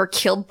calling her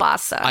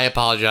Kielbasa. I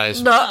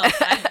apologize. No.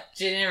 I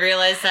didn't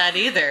realize that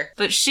either.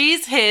 But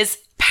she's his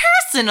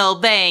personal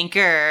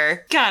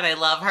banker. God, I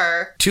love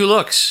her. 2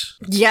 looks.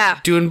 Yeah.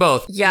 Doing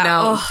both. Yeah.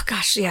 Now, Oh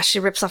gosh. Yeah. She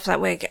rips off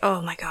that wig.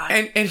 Oh my god.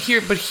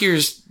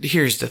 here's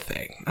the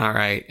thing. All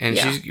right. And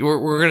Yeah.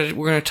 we're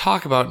gonna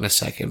talk about it in a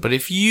second. But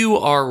if you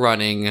are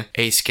running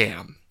a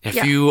scam, if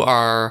Yeah. you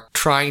are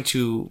trying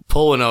to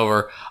pull one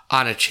over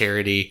on a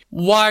charity,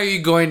 why are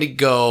you going to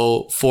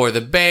go for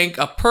the bank,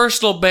 a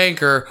personal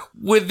banker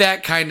with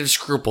that kind of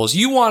scruples?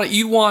 You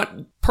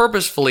want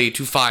purposefully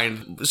to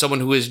find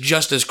someone who is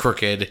just as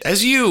crooked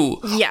as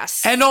you.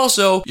 Yes. And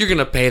also, you're going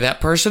to pay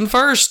that person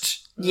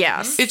first.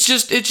 Yes. It's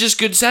just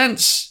good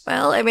sense.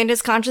 Well, I mean,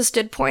 his conscience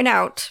did point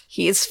out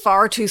he is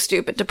far too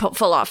stupid to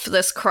pull off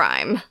this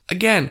crime.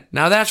 Again,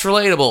 now that's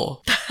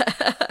relatable.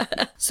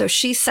 So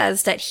she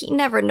says that he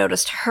never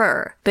noticed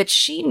her, but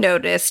she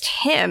noticed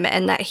him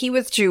and that he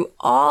withdrew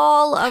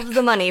all of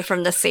the money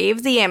from the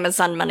Save the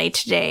Amazon money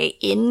today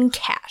in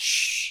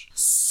cash.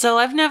 So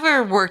I've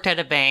never worked at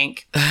a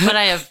bank, but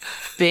I have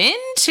been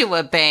to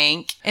a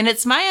bank. And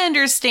it's my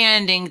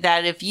understanding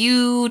that if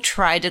you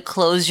try to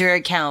close your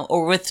account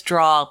or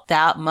withdraw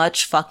that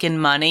much fucking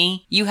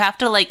money, you have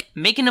to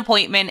make an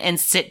appointment and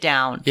sit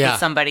down Yeah. with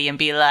somebody and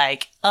be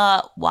like,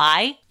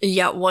 why?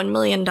 Yeah, $1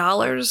 million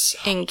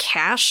in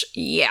cash?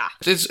 Yeah.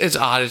 It's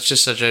odd. It's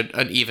just such an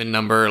even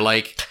number.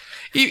 Like,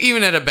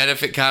 even at a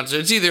benefit concert,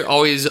 it's either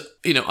always,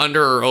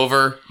 under or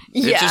over.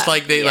 It's Yeah, just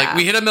like yeah.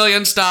 we hit 1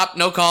 million, stop,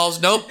 no calls,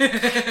 nope.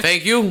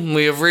 Thank you.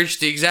 We have reached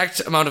the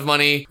exact amount of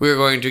money we are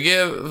going to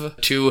give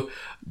to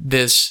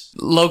this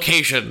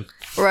location.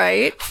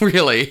 Right?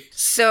 Really.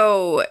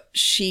 So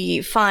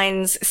she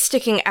finds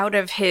sticking out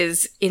of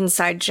his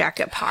inside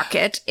jacket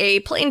pocket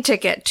a plane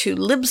ticket to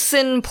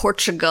Lisbon,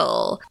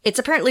 Portugal. It's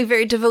apparently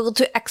very difficult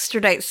to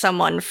extradite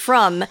someone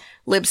from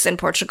Lisbon,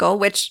 Portugal,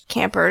 which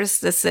campers,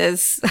 this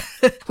is,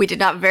 we did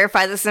not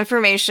verify this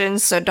information,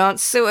 so don't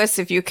sue us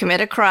if you commit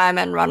a crime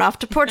and run off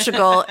to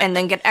Portugal and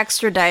then get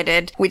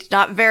extradited. We did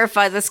not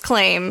verify this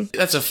claim.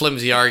 That's a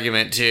flimsy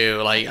argument too.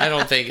 Like, I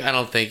don't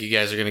think you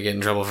guys are going to get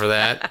in trouble for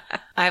that.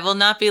 I will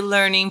not be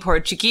learning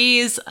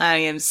Portuguese. I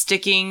am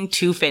sticking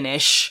to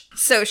Finnish.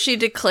 So she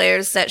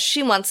declares that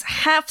she wants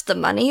half the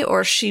money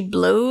or she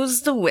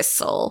blows the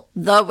whistle.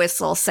 The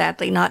whistle,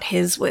 sadly, not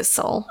his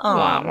whistle.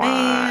 Oh,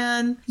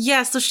 man.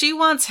 Yeah, so she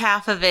wants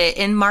half of it,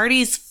 and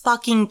Marty's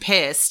fucking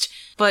pissed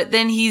But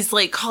then he's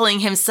like calling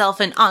himself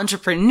an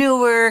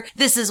entrepreneur.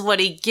 This is what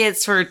he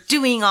gets for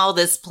doing all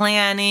this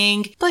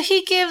planning. But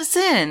he gives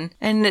in.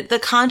 And the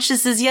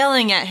conscience is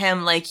yelling at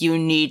him like, you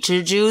need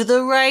to do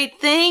the right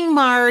thing,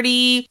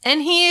 Marty.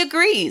 And he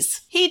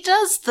agrees. He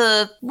does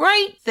the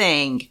right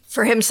thing.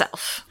 For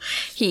himself.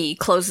 He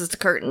closes the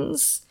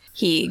curtains.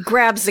 He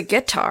grabs a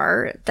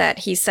guitar that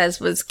he says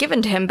was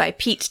given to him by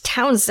Pete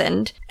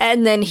Townsend,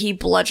 and then he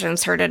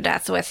bludgeons her to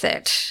death with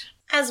it.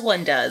 As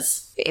one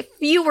does. If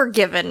you were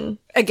given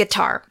a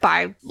guitar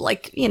by,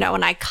 like, you know,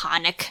 an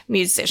iconic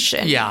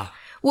musician. Yeah.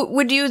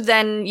 Would you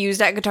then use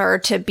that guitar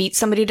to beat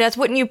somebody to death?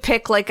 Wouldn't you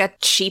pick, like, a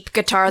cheap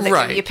guitar that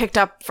Right. you picked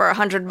up for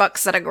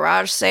 $100 at a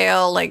garage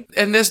sale? Like,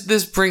 And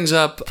this brings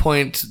up a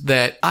point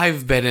that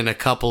I've been in a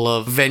couple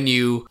of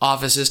venue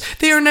offices.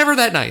 They are never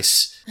that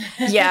nice.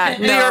 yeah,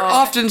 no. They are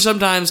often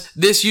sometimes,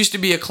 this used to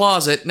be a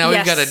closet. Now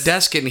Yes. we've got a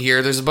desk in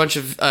here. There's a bunch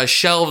of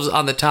shelves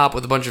on the top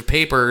with a bunch of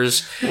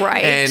papers.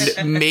 Right.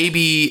 And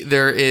maybe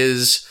there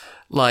is...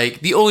 Like,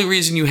 the only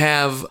reason you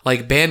have,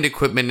 like, band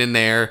equipment in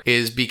there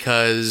is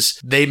because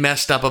they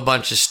messed up a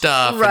bunch of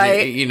stuff.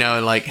 Right. And, you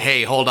know, like,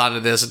 hey, hold on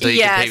to this until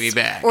you can pay me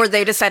back. Or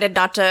they decided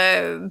not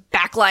to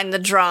backline the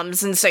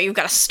drums, and so you've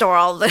got to store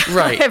all the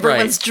Right,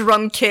 everyone's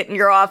drum kit in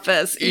your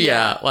office.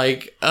 Yeah,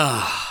 like,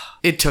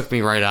 it took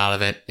me right out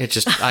of it. It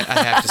just, I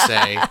have to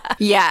say.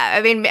 Yeah,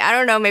 I mean, I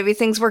don't know, maybe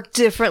things work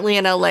differently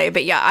in LA,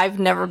 but yeah, I've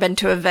never been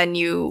to a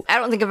venue. I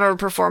don't think I've ever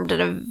performed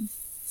in a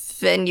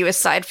venue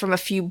aside from a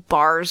few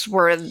bars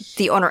where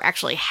the owner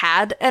actually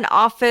had an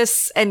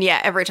office, and yeah,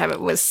 every time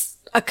it was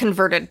a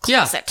converted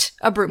closet,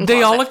 a broom They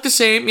closet. all look the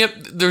same. Yep.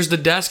 There's the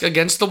desk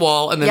against the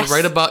wall, and then Yes.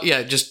 right about,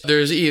 just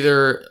there's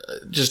either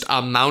just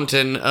a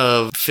mountain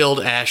of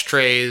filled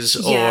ashtrays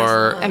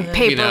or and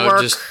you know,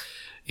 paperwork. just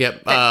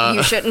yep. that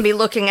you shouldn't be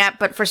looking at,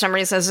 but for some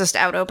reason it's just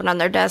out open on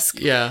their desk.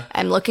 Yeah.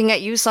 I'm looking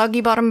at you,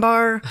 Soggy Bottom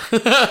Bar.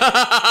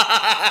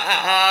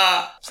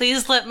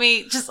 Please let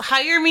me, just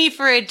hire me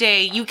for a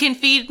day. You can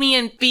feed me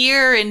in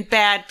beer and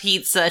bad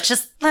pizza.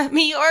 Just let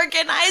me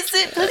organize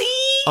it,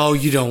 please. Oh,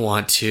 you don't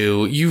want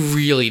to. You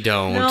really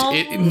don't.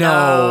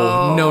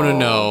 No. No.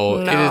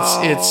 No,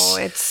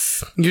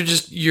 It's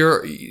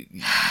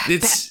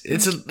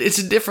it's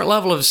a different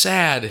level of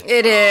sad.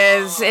 It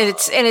is.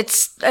 It's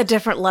a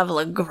different level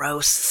of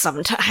gross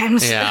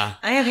sometimes. Yeah.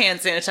 I have hand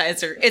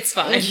sanitizer. It's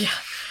fine.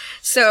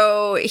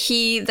 So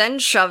he then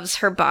shoves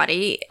her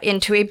body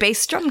into a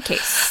bass drum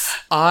case.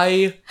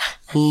 I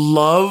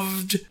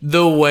loved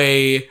the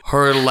way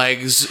her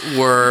legs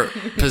were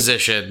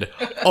positioned.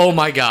 Oh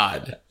my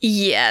god.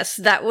 Yes,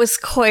 that was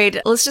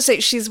quite. Let's just say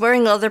she's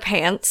wearing leather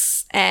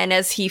pants, and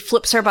as he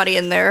flips her body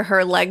in there,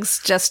 her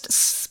legs just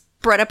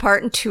spread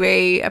apart into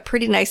a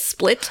pretty nice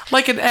split.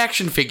 Like an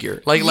action figure.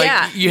 Yeah, Like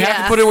you have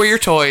yeah. to put it where your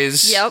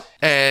toys. Yep.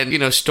 And, you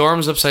know,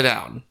 Storm's upside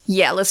down.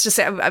 Yeah, let's just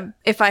say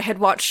if I had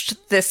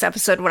watched this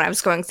episode when I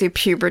was going through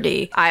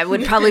puberty, I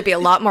would probably be a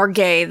lot more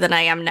gay than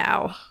I am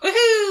now.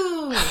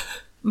 Woohoo!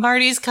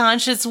 Marty's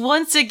conscience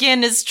once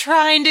again is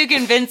trying to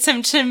convince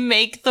him to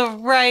make the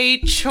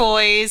right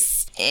choice.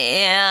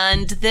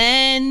 And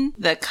then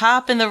the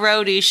cop and the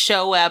roadie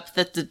show up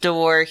at the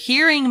door,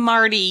 hearing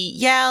Marty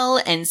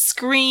yell and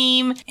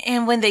scream.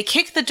 And when they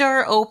kick the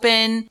door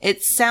open,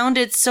 it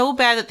sounded so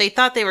bad that they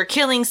thought they were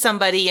killing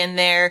somebody in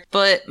there.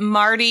 But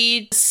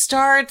Marty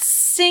starts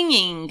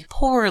singing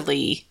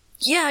poorly.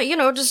 Yeah, you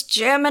know, just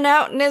jamming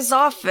out in his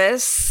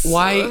office.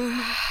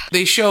 Why?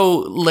 They show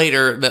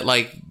later that,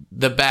 like,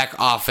 the back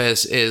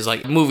office is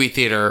like movie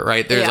theater,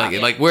 right? There's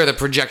Yeah. like where the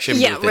projection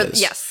booth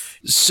is. Yes.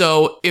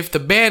 So if the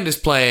band is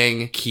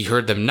playing, he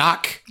heard them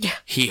knock. Yeah.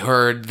 He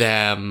heard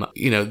them,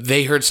 you know,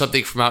 they heard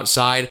something from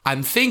outside.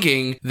 I'm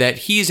thinking that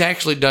he's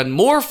actually done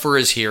more for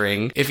his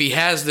hearing if he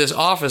has this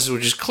office,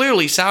 which is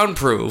clearly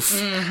soundproof.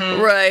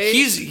 Right.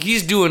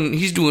 He's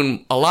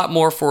doing a lot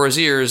more for his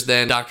ears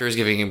than Doctor is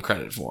giving him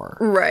credit for.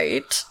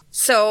 Right.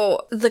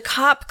 So the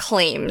cop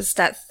claims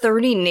that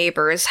 30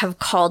 neighbors have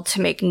called to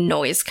make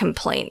noise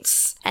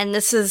complaints. And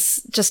this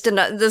is just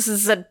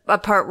a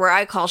part where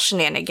I call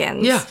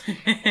shenanigans. Yeah.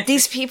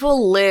 These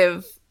people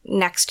live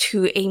next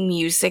to a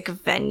music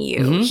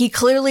venue. He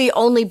clearly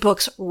only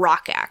books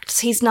rock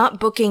acts. He's not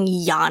booking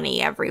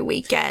Yanni every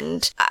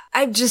weekend.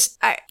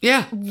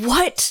 Yeah.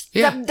 What?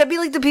 Yeah. That'd be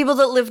like the people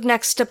that live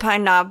next to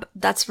Pine Knob.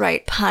 That's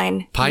right,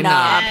 Pine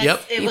Knob.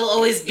 Yep. It will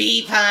always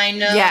be Pine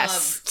Knob.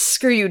 Yes.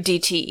 Screw you,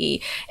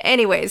 DTE.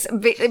 Anyways,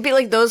 it'd be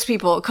like those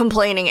people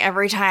complaining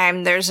every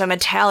time there's a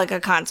Metallica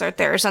concert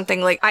there or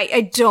something. Like,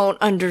 I don't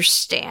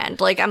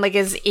understand. Like, I'm like,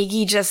 is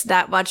Iggy just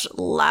that much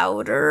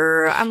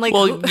louder? I'm like,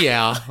 Well,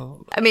 yeah.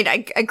 I mean, I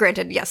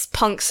granted, yes,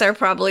 punks are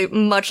probably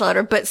much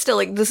louder, but still,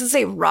 like, this is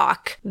a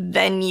rock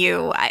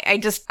venue. I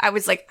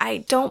was like, I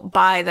don't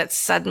buy that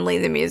suddenly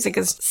the music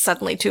is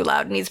suddenly too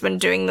loud, and he's been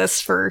doing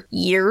this for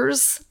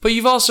years. But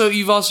you've also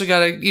got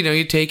to, you know,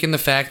 you take in the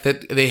fact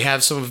that they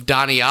have some of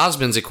Donny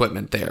Osmond's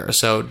equipment there.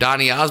 So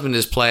Donny Osmond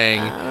is playing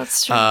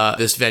That's true.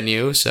 this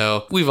venue.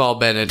 So we've all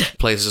been at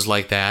places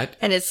like that.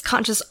 And his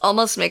conscience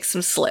almost makes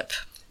him slip.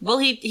 Well,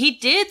 he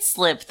did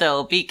slip,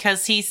 though,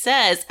 because he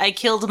says, I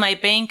killed my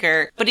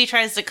banker, but he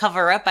tries to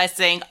cover up by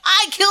saying,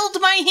 I killed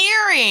my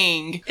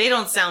hearing! They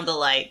don't sound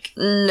alike.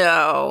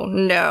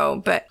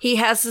 No, but he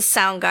has the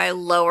sound guy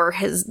lower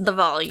the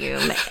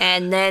volume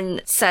and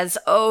then says,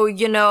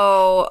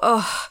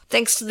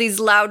 thanks to these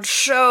loud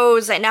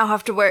shows, I now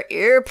have to wear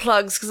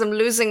earplugs because I'm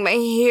losing my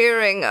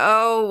hearing.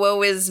 Oh,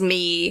 woe is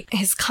me.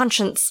 His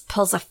conscience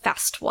pulls a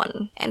fast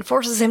one and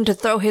forces him to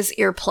throw his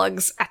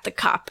earplugs at the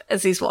cop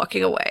as he's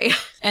walking away.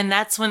 And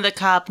that's when the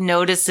cop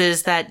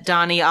notices that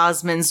Donny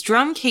Osmond's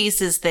drum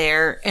case is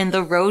there, and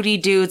the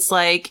roadie dude's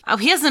like, oh,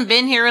 he hasn't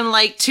been here in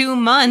like 2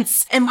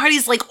 months. And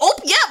Marty's like, oh,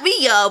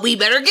 yeah, we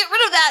better get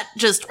rid of that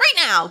just right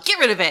now. Get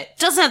rid of it.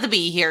 Doesn't have to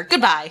be here.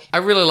 Goodbye. I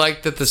really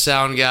liked that the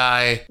sound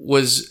guy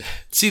was...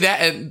 See,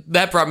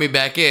 that brought me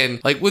back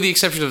in, like, with the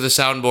exception of the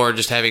soundboard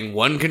just having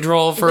one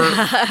control for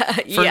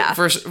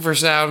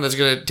sound that's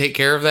going to take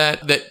care of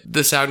that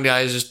the sound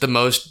guy is just the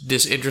most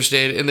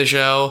disinterested in the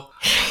show.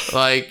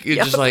 Like,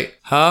 it's just like,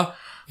 huh?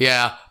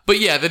 Yeah. But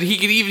yeah, that he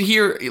could even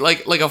hear,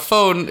 like a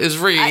phone is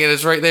ringing and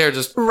it's right there,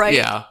 just, right.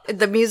 Yeah.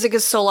 The music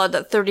is so loud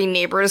that 30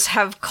 neighbors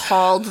have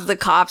called the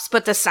cops,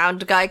 but the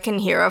sound guy can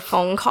hear a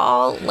phone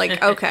call.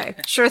 Like, okay,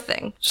 sure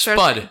thing.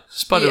 Spud,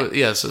 Yeah.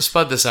 Yes,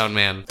 Spud the sound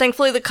man.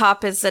 Thankfully, the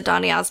cop is a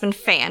Donny Osmond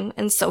fan,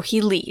 and so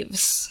he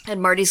leaves. And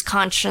Marty's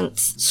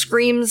conscience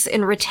screams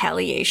in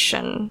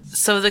retaliation.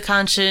 So the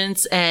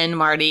conscience and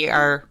Marty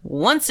are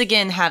once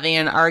again having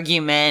an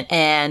argument,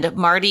 and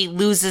Marty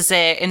loses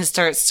it and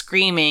starts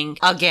screaming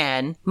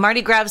again.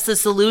 Marty grabs the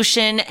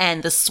solution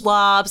and the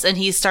swabs, and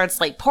he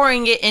starts like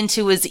pouring it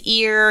into his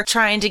ear,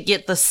 trying to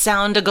get the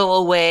sound to go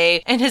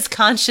away. And his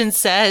conscience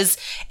says,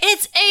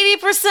 it's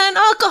 80%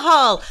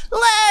 alcohol.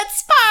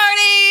 Let's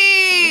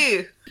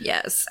party!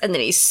 Yes, and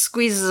then he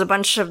squeezes a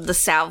bunch of the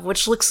salve,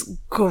 which looks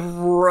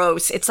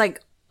gross. It's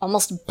like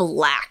almost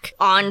black,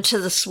 onto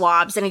the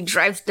swabs, and he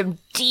drives them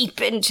deep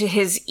into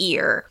his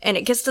ear. And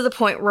it gets to the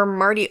point where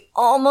Marty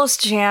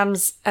almost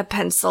jams a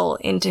pencil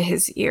into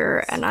his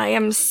ear, and I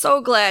am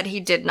so glad he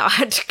did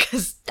not,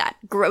 because that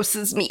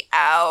grosses me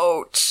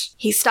out.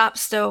 He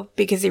stops, though,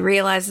 because he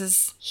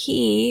realizes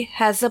he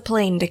has a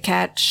plane to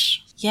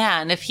catch.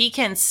 Yeah, and if he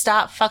can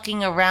stop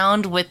fucking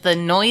around with the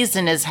noise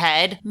in his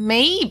head,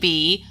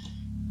 maybe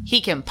he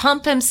can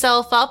pump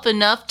himself up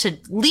enough to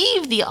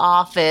leave the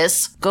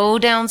office, go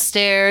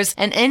downstairs,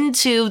 and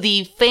into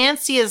the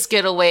fanciest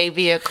getaway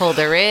vehicle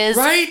there is.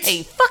 Right?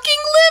 A fucking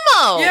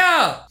limo!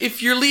 Yeah!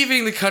 If you're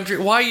leaving the country,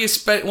 why are you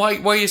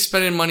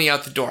spending money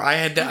out the door? I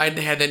had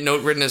that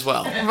note written as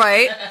well.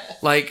 Right?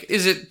 Like,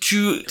 is it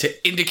to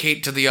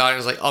indicate to the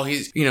audience, like, oh,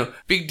 he's,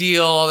 big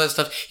deal, all that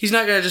stuff. He's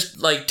not gonna just,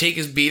 like, take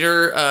his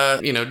beater,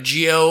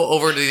 Geo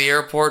over to the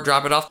airport,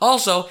 drop it off.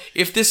 Also,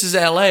 if this is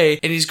LA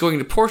and he's going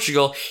to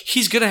Portugal,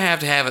 he's gonna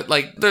have it,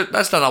 like,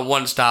 that's not a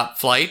one-stop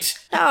flight.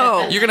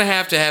 No. You're gonna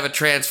have to have a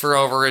transfer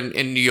over in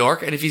New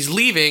York, and if he's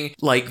leaving,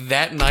 like,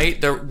 that night,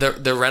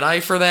 the red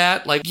eye for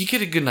that, like, you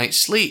get a good night's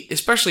sleep,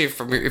 especially if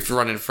you're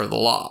running for the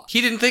law.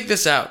 He didn't think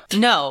this out.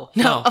 No,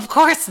 of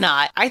course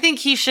not. I think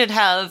he should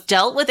have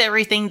dealt with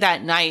everything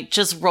that night,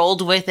 just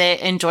rolled with it,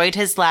 enjoyed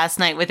his last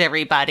night with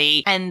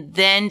everybody, and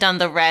then done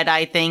the red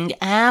eye thing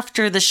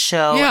after the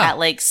show at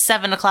like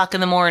 7 o'clock in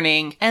the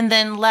morning, and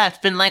then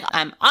left, been like,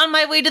 I'm on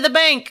my way to the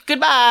bank,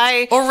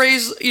 goodbye. Or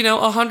raise,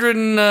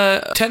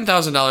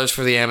 $110,000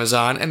 for the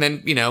Amazon, and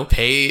then,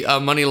 pay a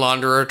money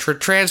launderer to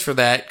transfer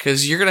that,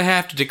 because you're going to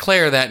have to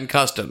declare that in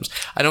customs.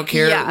 I don't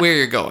care where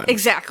you're going.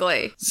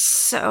 Exactly.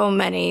 So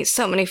many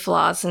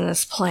flaws in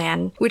this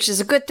plan, which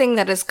is a good thing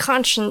that his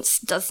conscience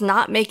does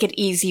not make it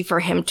easy for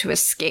him to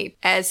escape.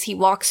 As he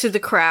walks through the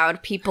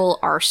crowd, people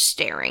are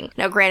staring.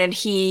 Now, granted,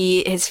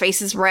 his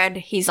face is red,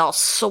 he's all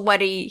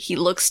sweaty, he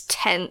looks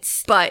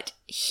tense, but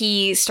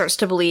he starts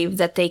to believe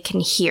that they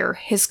can hear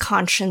his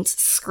conscience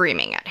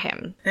screaming at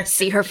him.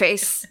 See her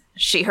face?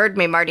 She heard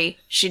me, Marty.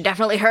 She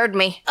definitely heard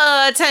me.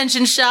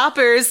 Attention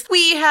shoppers,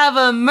 we have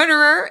a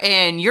murderer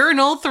in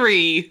urinal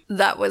 3.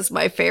 That was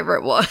my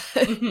favorite one.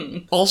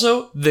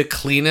 Also, the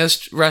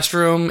cleanest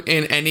restroom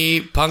in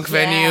any punk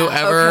venue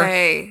ever.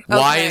 Okay.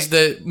 Why is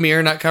the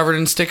mirror not covered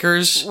in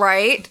stickers?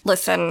 Right?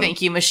 Listen.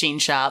 Thank you, Machine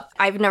Shop.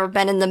 I've never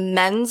been in the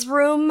men's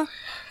room.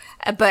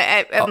 But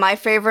at my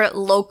favorite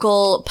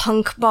local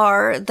punk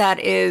bar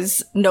that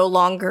is no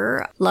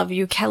longer, love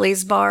you,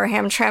 Kelly's Bar,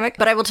 Hamtramck.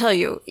 But I will tell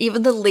you,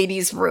 even the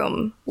ladies'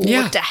 room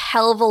looked a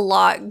hell of a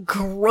lot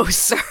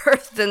grosser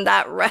than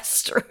that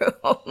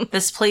restroom.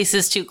 This place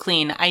is too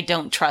clean. I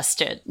don't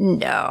trust it.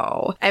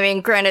 No. I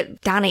mean,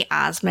 granted, Donny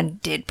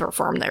Osmond did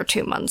perform there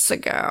 2 months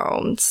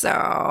ago.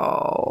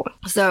 So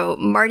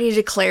Marty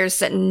declares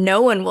that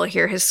no one will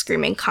hear his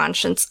screaming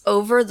conscience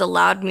over the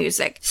loud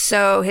music.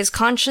 So his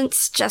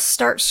conscience just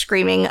starts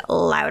screaming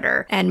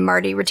louder, and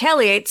Marty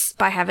retaliates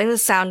by having the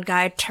sound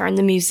guy turn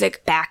the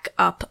music back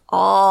up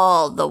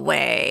all the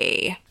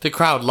way. The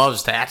crowd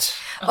loves that.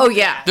 Oh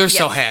yeah. They're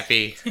so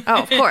happy.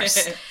 Oh, of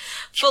course.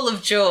 Full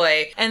of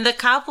joy. And the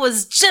cop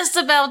was just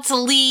about to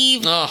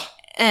leave. Ugh.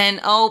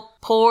 And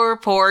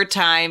poor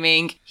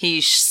timing.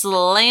 He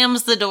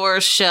slams the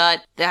door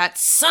shut, that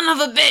son of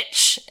a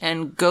bitch,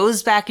 and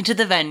goes back into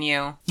the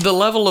venue. The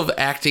level of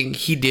acting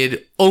he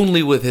did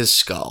only with his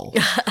skull.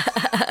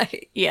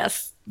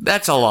 Yes.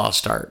 That's a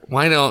lost art.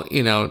 Why don't,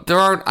 there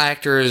aren't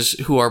actors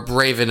who are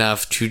brave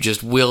enough to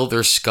just will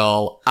their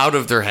skull out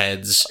of their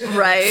heads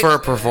for a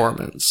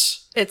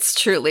performance. It's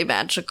truly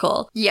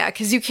magical. Yeah,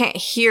 because you can't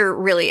hear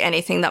really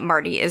anything that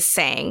Marty is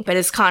saying, but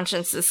his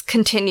conscience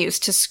continues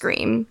to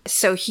scream.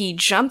 So he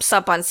jumps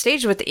up on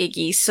stage with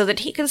Iggy so that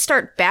he can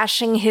start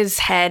bashing his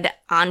head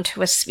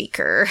onto a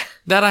speaker.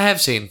 That I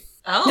have seen.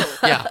 Oh.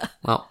 Yeah,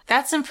 well.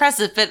 That's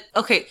impressive, but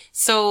okay,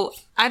 so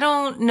I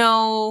don't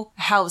know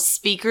how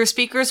speakers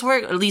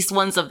work, at least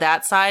ones of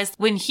that size.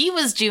 When he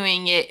was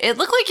doing it, it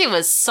looked like it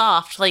was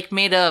soft, like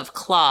made of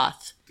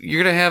cloth.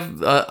 You're going to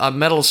have a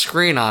metal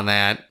screen on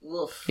that.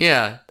 Oof.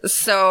 Yeah.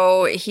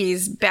 So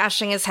he's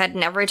bashing his head,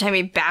 and every time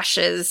he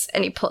bashes,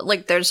 and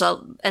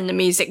and the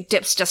music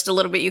dips just a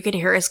little bit, you can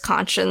hear his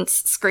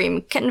conscience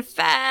scream,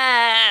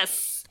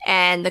 "Confess!"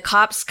 And the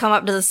cops come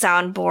up to the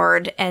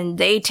soundboard, and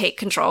they take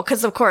control,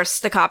 because of course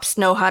the cops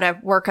know how to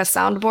work a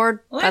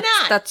soundboard. Why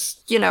not? That's,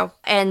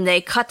 and they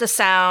cut the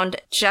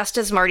sound just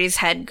as Marty's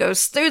head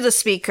goes through the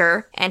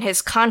speaker, and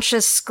his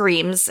conscience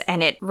screams,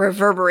 and it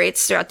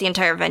reverberates throughout the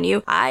entire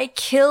venue. "I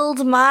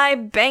killed my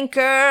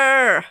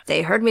banker!"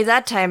 They heard me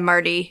that time,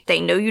 Marty. They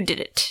know you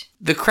did it.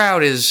 The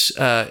crowd is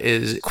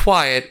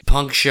quiet.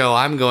 Punk show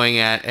I'm going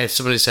at. If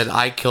somebody said,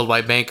 "I killed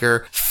my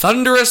banker,"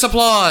 thunderous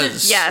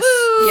applause. Yes.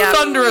 Woo! Yep.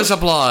 Thunderous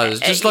applause.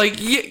 Just like,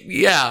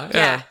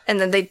 yeah. And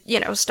then they,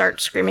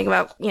 start screaming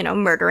about,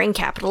 murdering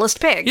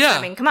capitalist pigs. Yeah.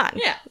 I mean, come on.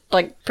 Yeah.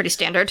 Like, pretty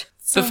standard.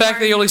 The fact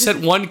that you only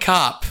sent one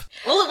cop.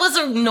 Well, it was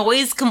a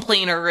noise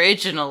complaint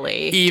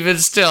originally. Even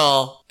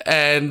still.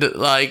 And,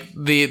 like,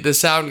 the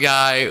sound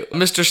guy,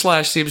 Mr.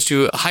 Slash seems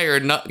to hire,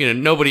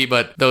 nobody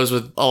but those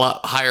with a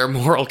lot higher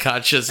moral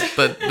conscience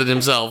than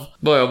himself.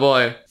 Boy, oh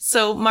boy.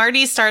 So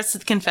Marty starts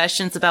with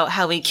confessions about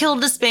how he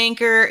killed his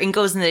banker and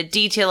goes into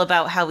detail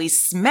about how he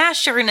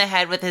smashed her in the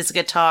head with his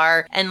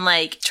guitar and,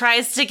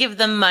 tries to give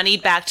the money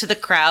back to the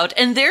crowd.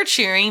 And they're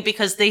cheering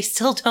because they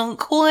still don't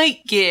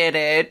quite get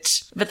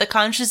it. But the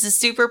conscience is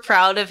super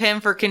proud of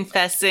him for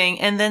confessing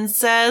and then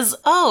says,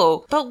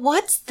 "Oh, but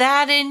what's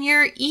that in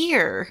your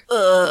ear?"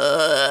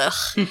 Ugh.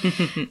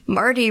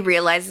 Marty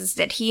realizes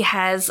that he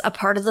has a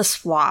part of the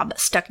swab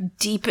stuck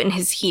deep in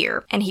his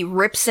ear, and he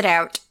rips it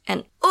out,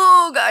 and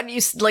oh god,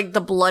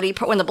 the bloody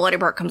part. When the bloody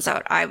part comes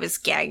out, I was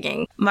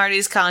gagging.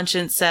 Marty's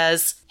conscience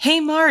says,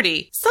 "Hey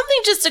Marty, something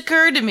just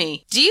occurred to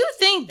me. Do you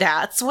think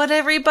that's what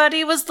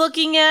everybody was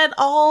looking at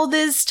all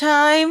this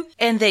time?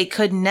 And they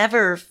could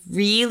never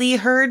really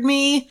heard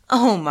me?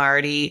 Oh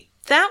Marty,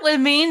 that would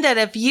mean that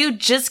if you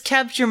just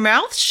kept your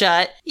mouth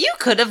shut, you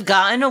could have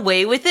gotten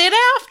away with it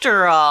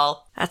after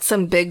all." That's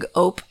some big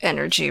ope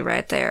energy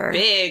right there.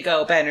 Big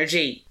ope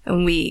energy.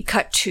 And we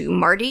cut to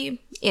Marty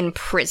in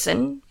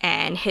prison,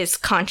 and his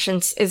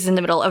conscience is in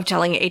the middle of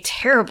telling a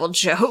terrible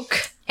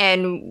joke.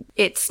 And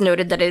it's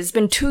noted that it has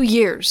been 2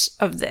 years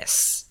of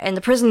this. And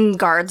the prison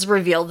guards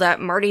reveal that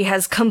Marty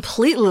has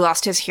completely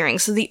lost his hearing,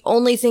 so the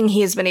only thing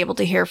he has been able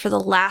to hear for the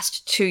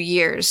last 2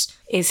 years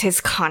is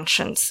his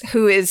conscience,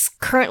 who is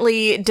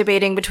currently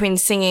debating between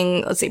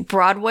singing,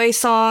 Broadway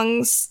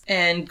songs.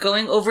 And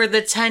going over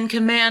the 10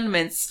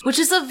 Commandments, which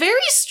is a very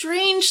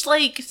strange,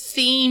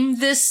 theme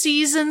this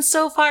season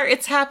so far.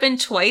 It's happened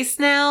twice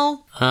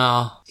now.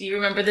 Oh. Do you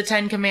remember the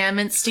 10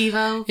 Commandments,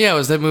 Steve-O? Yeah, it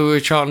was that movie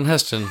with Charlton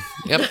Heston.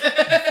 Yep.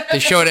 They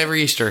show it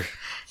every Easter.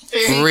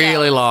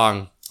 Really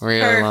long.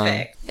 Really long.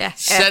 Perfect. Yeah.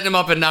 Setting him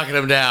up and knocking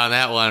him down.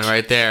 That one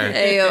right there.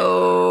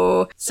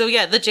 Ayo. So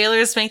yeah, the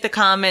jailers make the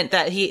comment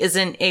that he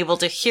isn't able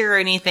to hear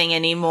anything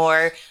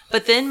anymore.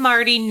 But then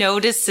Marty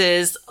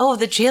notices, oh,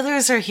 the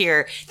jailers are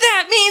here.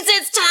 That means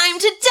it's time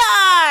to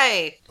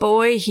die!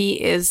 Boy,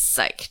 he is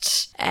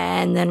psyched.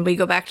 And then we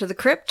go back to the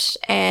crypt,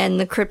 and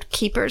the crypt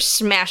keeper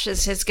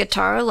smashes his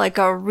guitar like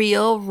a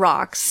real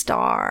rock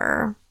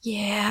star.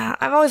 Yeah,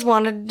 I've always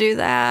wanted to do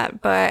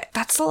that, but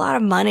that's a lot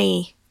of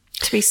money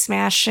to be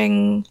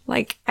smashing.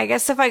 I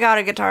guess if I got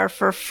a guitar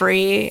for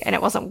free and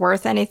it wasn't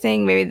worth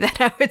anything, maybe then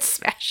I would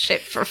smash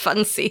it for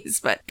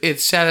funsies, but...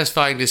 It's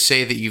satisfying to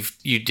say that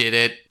you did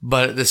it,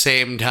 but at the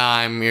same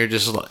time, you're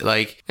just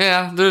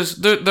yeah,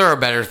 there are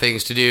better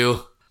things to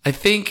do.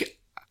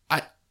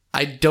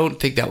 I don't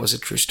think that was a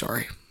true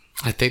story.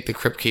 I think the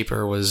Crypt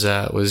Keeper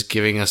was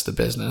giving us the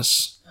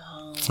business.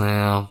 Oh.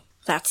 Well...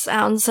 That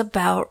sounds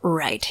about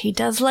right. He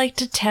does like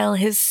to tell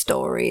his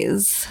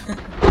stories.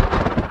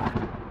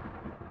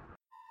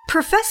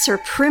 Professor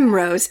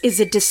Primrose is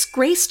a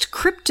disgraced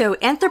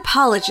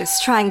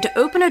crypto-anthropologist trying to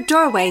open a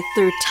doorway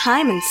through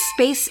time and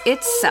space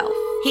itself.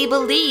 He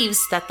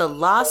believes that the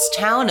lost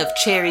town of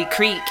Cherry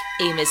Creek,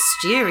 a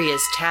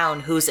mysterious town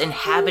whose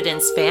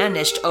inhabitants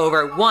vanished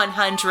over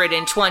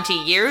 120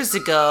 years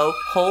ago,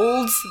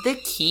 holds the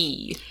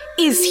key.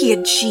 Is he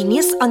a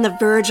genius on the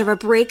verge of a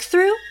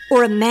breakthrough,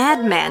 or a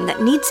madman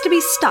that needs to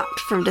be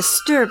stopped from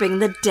disturbing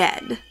the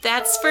dead?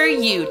 That's for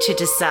you to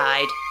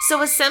decide.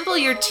 So assemble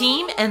your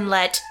team and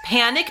let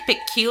Panic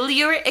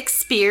Peculiar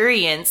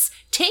Experience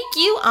take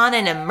you on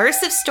an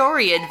immersive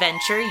story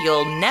adventure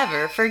you'll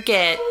never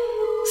forget.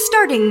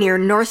 Starting near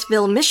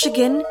Northville,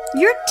 Michigan,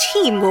 your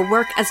team will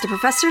work as the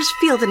professor's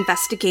field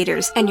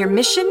investigators, and your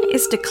mission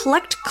is to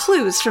collect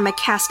clues from a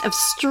cast of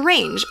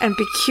strange and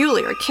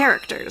peculiar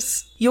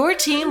characters. Your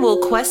team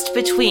will quest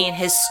between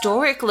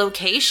historic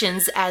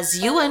locations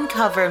as you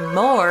uncover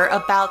more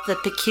about the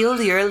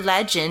peculiar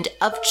legend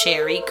of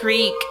Cherry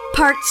Creek.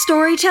 Part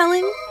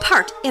storytelling,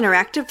 part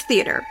interactive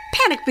theater.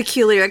 Panic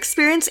Peculiar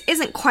Experience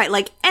isn't quite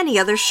like any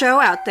other show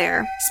out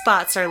there.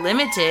 Spots are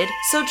limited,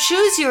 so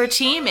choose your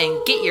team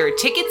and get your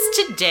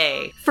tickets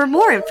today. For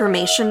more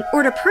information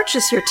or to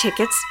purchase your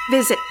tickets,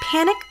 visit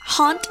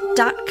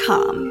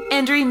panichaunt.com.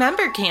 And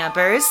remember,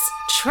 campers,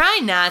 try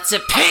not to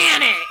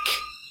panic!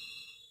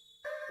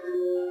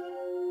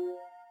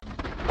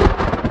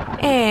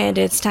 And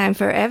it's time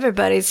for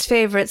everybody's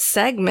favorite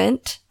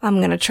segment.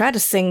 I'm gonna try to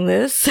sing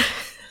this.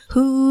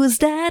 Who's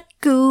that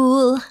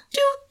ghoul?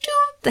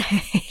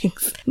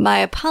 Thanks. My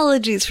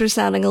apologies for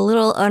sounding a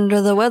little under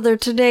the weather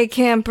today,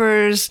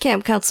 campers.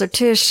 Camp Counselor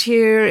Tish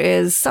here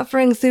is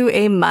suffering through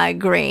a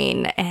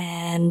migraine,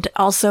 and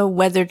also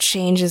weather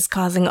change is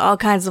causing all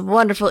kinds of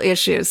wonderful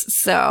issues.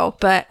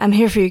 But I'm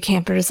here for you,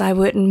 campers. I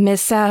wouldn't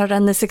miss out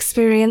on this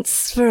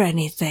experience for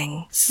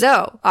anything.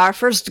 So, our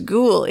first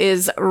ghoul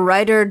is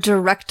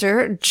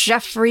writer-director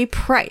Jeffrey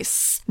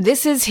Price.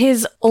 This is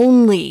his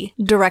only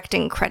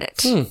directing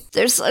credit.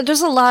 There's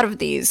a lot of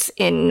these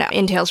in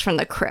Tales from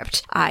the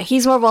Crypt.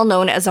 He's more well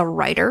known as a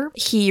writer.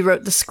 He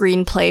wrote the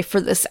screenplay for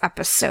this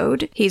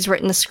episode. He's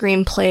written the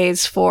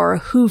screenplays for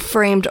Who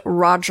Framed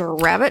Roger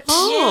Rabbit?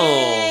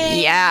 Oh!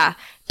 Yeah.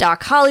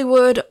 Doc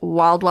Hollywood,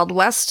 Wild Wild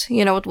West,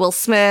 with Will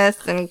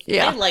Smith, and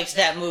yeah. I liked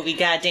that movie,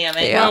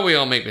 goddammit. Yeah. Well, we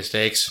all make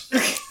mistakes.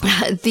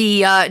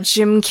 The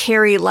Jim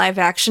Carrey live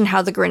action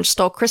How the Grinch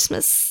Stole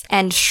Christmas,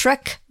 and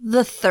Shrek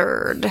the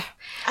Third.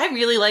 I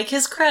really like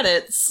his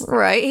credits.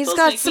 Right, he's Those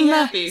got make me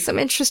happy. some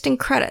interesting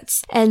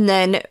credits. And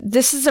then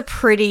this is a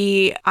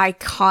pretty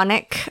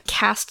iconic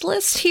cast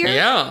list here.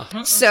 Yeah.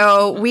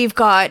 So we've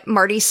got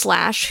Marty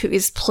Slash, who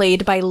is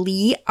played by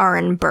Lee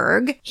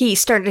Arenberg. He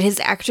started his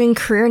acting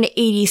career in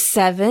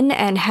 '87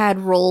 and had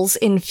roles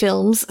in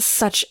films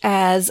such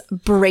as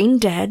Brain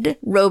Dead,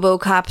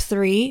 RoboCop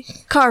 3,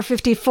 Car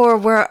 54,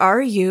 Where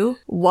Are You?,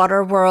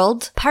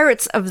 Waterworld,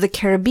 Pirates of the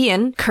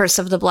Caribbean, Curse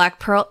of the Black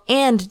Pearl,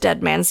 and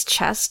Dead Man's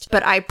Chest.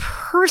 But I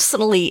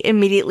personally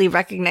immediately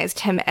recognized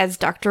him as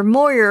Dr.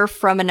 Moyer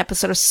from an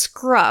episode of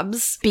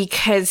Scrubs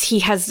because he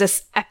has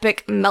this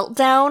epic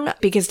meltdown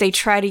because they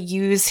try to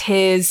use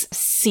his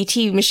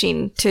CT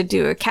machine to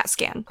do a CAT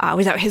scan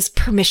without his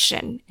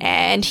permission.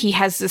 And he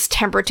has this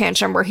temper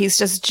tantrum where he's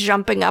just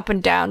jumping up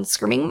and down,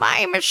 screaming,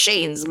 my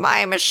machines,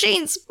 my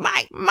machines,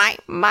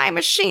 my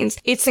machines.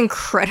 It's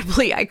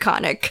incredibly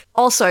iconic.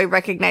 Also, I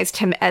recognized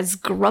him as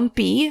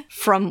Grumpy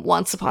from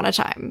Once Upon a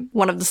Time,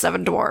 one of the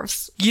Seven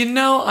Dwarfs.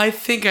 I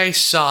think I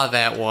saw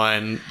that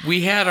one.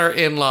 We had our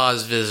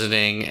in-laws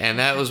visiting, and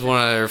that was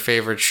one of their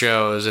favorite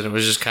shows, and it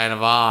was just kind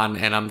of on,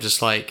 and I'm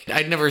just like,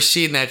 I'd never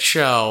seen that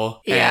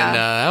show. Yeah. And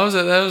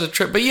that was a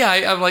trip. But yeah,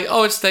 I'm like,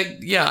 oh, it's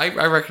that, yeah,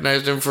 I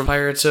recognized him from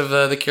Pirates of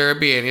the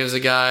Caribbean. He was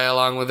the guy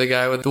along with the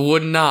guy with the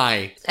wooden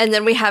eye. And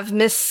then we have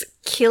Miss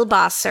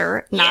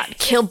Kielbasa,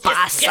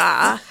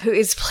 who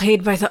is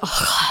played by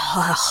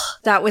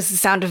that was the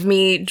sound of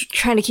me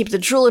trying to keep the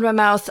drool in my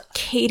mouth,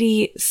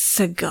 Katie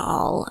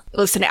Sagal.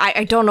 Listen,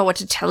 I don't know what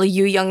to tell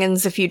you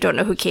youngins if you don't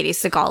know who Katie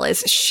Sagal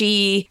is.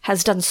 She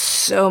has done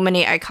so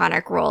many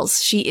iconic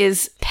roles. She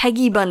is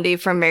Peggy Bundy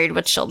from Married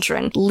with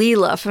Children,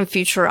 Leela from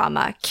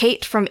Futurama,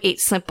 Kate from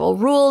 8 Simple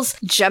Rules,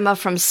 Gemma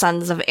from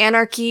Sons of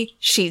Anarchy.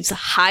 She's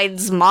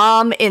Hyde's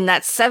mom in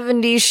that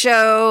 70s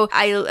show.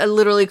 I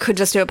literally could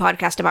just do a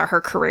podcast about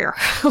her career.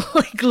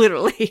 Like,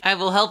 literally. I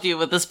will help you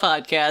with this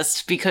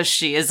podcast because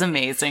she is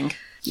amazing.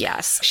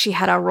 Yes. She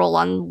had a role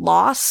on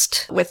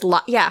Lost with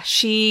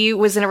she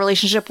was in a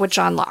relationship with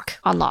John Locke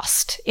on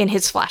Lost in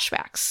his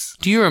flashbacks.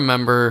 Do you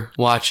remember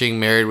watching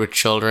Married with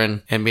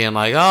Children and being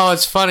like, oh,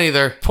 it's funny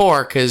they're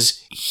poor because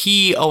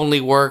he only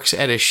works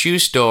at a shoe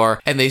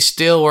store and they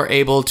still were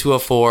able to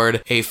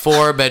afford a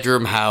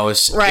 4-bedroom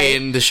house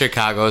in the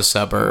Chicago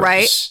suburbs.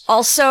 Right.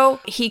 Also,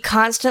 he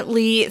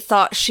constantly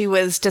thought she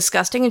was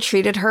disgusting and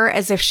treated her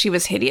as if she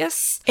was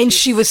hideous. And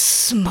she was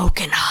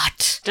smoking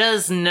hot.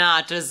 Does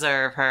not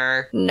deserve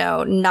her.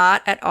 No,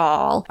 not at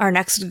all. Our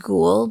next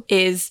ghoul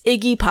is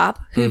Iggy Pop,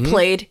 who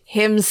played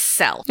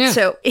himself. Yeah.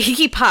 So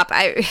Iggy Pop,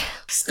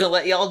 Just gonna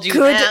let y'all do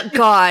good that.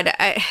 God,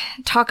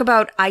 talk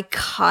about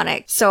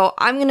iconic. So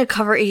I'm going to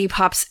cover Iggy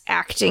Pop's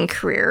acting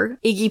career.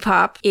 Iggy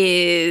Pop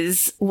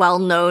is well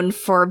known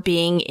for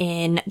being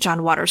in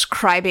John Waters'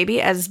 Crybaby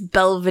as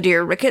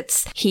Belvedere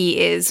Ricketts. He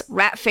is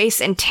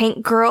Ratface and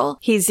Tank Girl.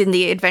 He's in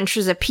The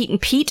Adventures of Pete and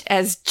Pete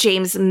as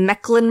James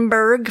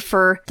Mecklenburg.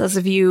 For those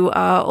of you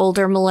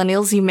older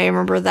millennials, you may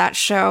remember that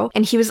show.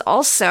 And he was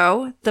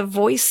also the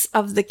voice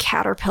of the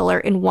caterpillar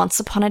in Once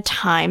Upon a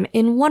Time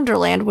in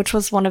Wonderland, which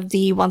was one of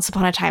the Once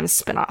Upon a Time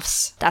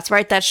spinoffs. That's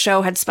right, that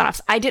show had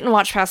spinoffs. I didn't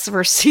watch past the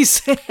first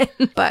season,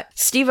 but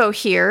Steve-O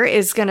here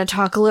is going to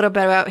talk a little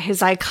bit about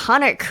his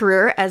iconic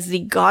career as the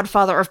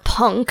godfather of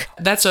punk.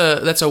 That's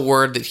a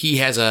word that he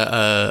has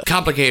a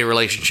complicated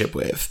relationship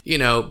with. You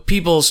know,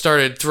 people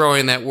started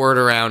throwing that word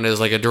around as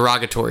like a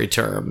derogatory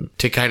term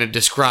to kind of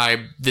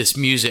describe this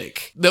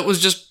music.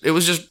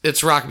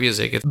 It's rock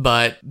music,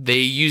 but they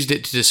used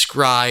it to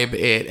describe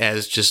it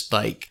as just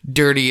like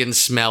dirty and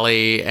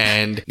smelly,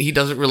 and he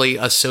doesn't really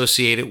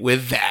associate it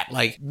with that.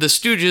 Like the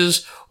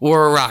Stooges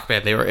were a rock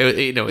band. They were,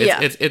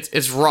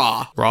 it's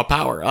raw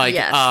power. Like,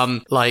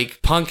 Yes.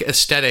 Like punk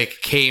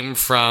aesthetic came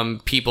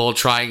from people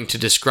trying to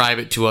describe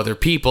it to other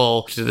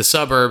people, to the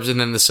suburbs, and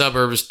then the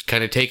suburbs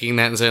kind of taking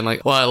that and saying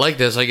like, well, I like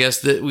this. I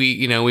guess that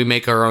we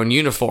make our own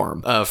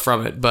uniform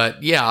from it.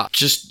 But yeah,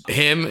 just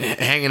him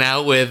hanging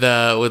out with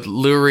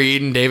Lou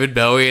Reed and David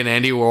Bowie and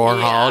Andy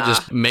Warhol,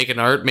 just making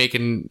art,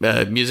 making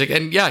music.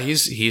 And yeah,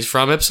 he's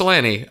from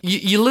Ypsilanti.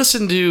 You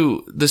listen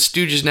to the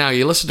Stooges now,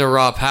 you listen to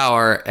Raw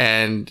Power,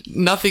 and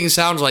nothing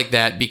sounds like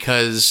that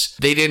because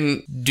they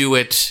didn't do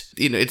it.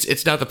 You know,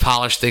 it's not the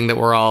polished thing that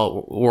we're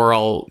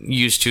all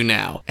used to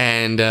now.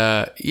 And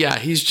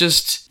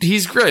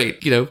he's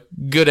great. You know,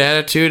 good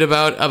attitude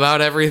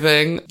about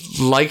everything.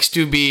 Likes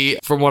to be,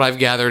 from what I've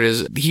gathered,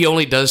 is he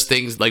only does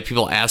things like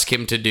people ask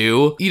him to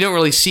do. You don't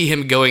really see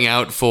him going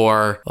out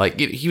for like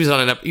he was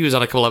on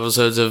a couple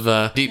episodes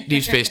of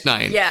Deep Space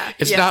Nine.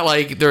 It's not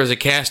like there was a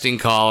casting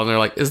call and they're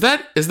like, is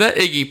that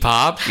Iggy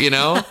Pop? You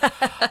know,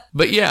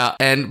 but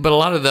a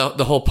lot of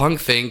the whole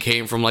punk thing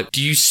came from like,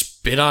 do you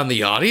spit on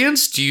the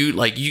audience? Do you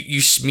like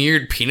you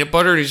smeared peanut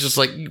butter? And he's just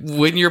like,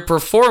 when you're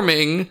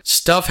performing,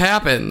 stuff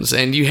happens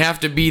and you have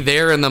to be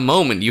there in the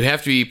moment. You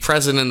have to be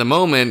present in the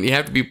moment. You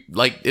have to be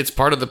like, it's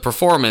part of the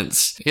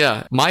performance.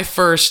 Yeah. My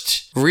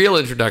first real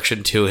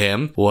introduction to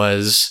him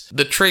was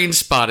the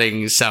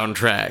Trainspotting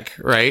soundtrack,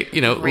 right?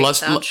 You know,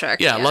 Lust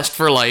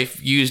for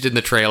Life used in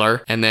the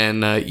trailer. And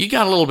then you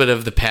got a little bit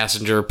of The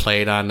Passenger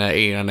played on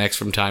X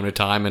from time to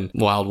time, and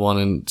Wild One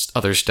and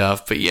other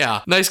stuff. But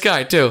yeah, nice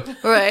guy too.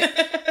 Right.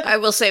 I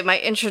will say my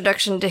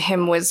introduction to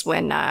him was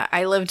when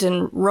I lived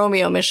in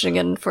Romeo,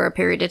 Michigan for a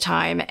period of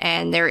time,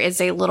 and there is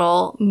a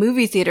little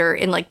movie theater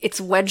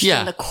it's wedged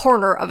in the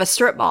corner of a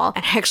strip mall,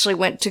 and I actually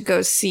went to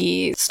go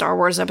see Star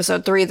Wars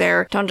Episode 3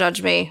 there. Don't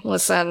judge me.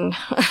 Listen,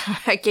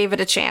 I gave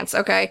it a chance,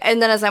 okay?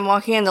 And then as I'm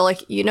walking in, they're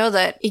like, you know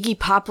that Iggy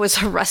Pop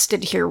was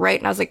arrested here, right?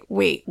 And I was like,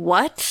 wait,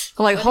 what?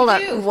 I'm like, hold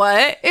on,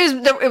 what?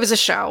 It was a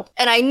show.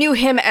 And I knew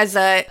him as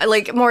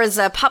more as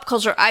a pop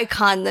culture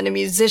icon than a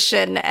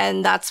musician,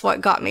 and that's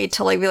what got me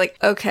to be like,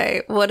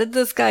 okay, what did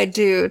this guy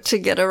do to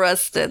get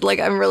arrested? Like,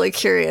 I'm really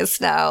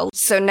curious now.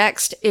 So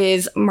next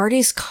is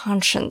Marty's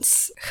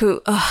Conscience,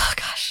 who, oh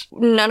gosh,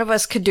 none of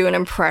us could do an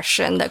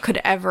impression that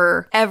could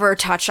ever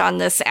touch on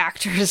this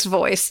actor's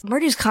voice.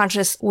 Marty's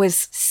Conscience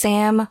was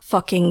Sam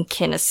fucking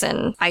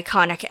Kinison.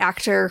 Iconic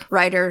actor,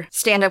 writer,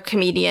 stand-up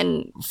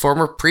comedian.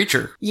 Former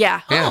preacher.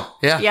 Yeah.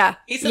 Yeah.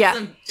 He said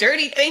some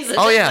dirty things in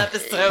this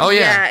episode. Oh,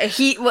 yeah.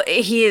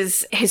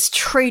 His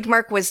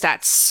trademark was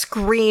that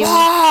scream.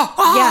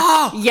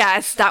 Oh!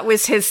 Yes, that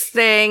was his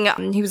thing.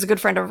 He was a good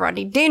friend of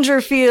Rodney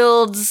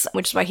Dangerfield's,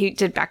 which is why he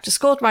did Back to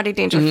School with Rodney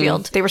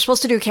Dangerfield. They were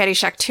supposed to do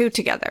Caddyshack 2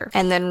 together,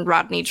 and then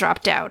Rodney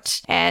dropped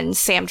out, and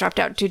Sam dropped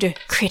out due to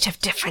creative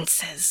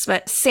differences.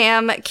 But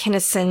Sam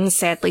Kinison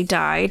sadly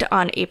died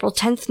on April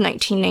 10th,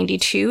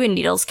 1992 in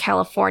Needles,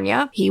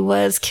 California. He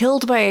was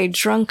killed by a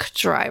drunk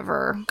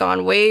driver.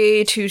 Gone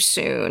way too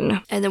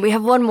soon. And then we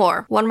have one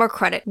more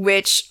credit,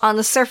 which on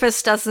the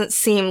surface doesn't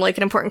seem like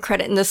an important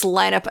credit in this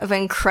lineup of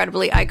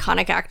incredibly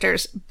iconic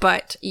actors,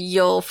 but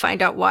you'll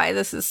find out why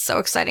this is so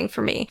exciting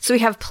for me. So we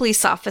have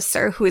Police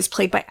Officer, who is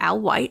played by Al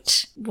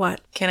White.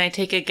 What? Can I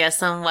take a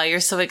guess on why you're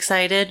so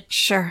excited?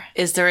 Sure.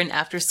 Is there an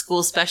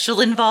after-school special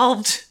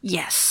involved?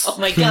 Yes. Oh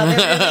my god, there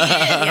really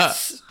is.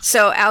 Yes.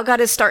 So Al got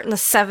his start in the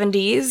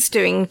 70s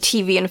doing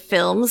TV and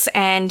films,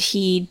 and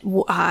he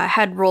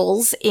had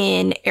roles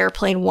in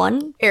Airplane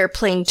 1,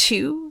 Airplane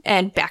 2,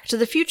 and Back to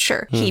the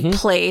Future. He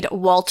played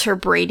Walter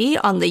Brady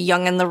on The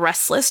Young and the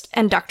Restless,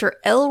 and Dr.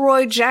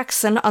 Elroy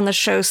Jackson on the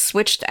show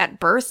Switched at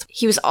Birth.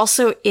 He was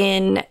also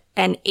in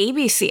an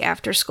ABC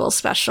after-school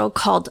special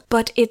called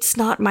But It's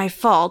Not My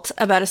Fault,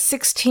 about a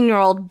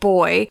 16-year-old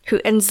boy who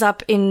ends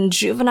up in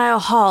juvenile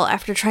hall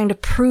after trying to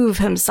prove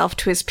himself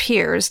to his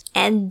peers.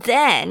 And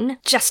then,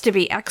 just to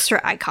be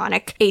extra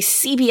iconic, a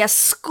CBS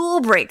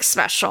school break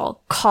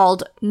special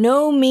called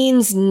No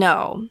Means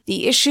No.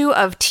 The issue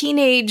of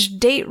teenage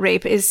date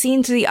rape is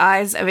seen through the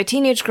eyes of a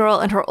teenage girl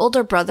and her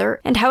older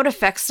brother and how it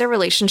affects their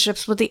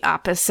relationships with the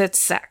opposite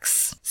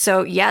sex.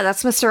 So yeah,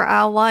 that's Mr.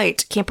 Al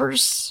White.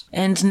 Campers?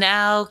 And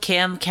now,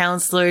 Camp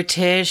Counselor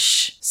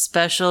Tish,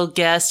 special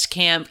guest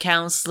Camp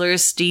Counselor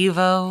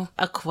Steve-O,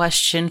 a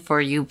question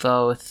for you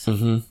both.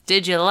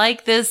 Did you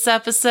like this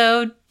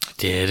episode?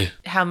 Did.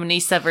 How many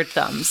severed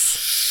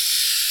thumbs?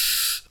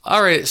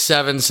 All right,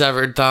 7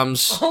 severed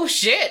thumbs. Oh,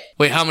 shit.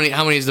 Wait, how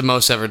many is the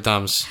most severed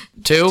thumbs?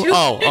 2?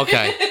 Oh,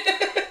 okay.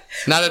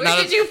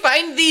 Where did you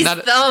find these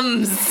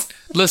thumbs?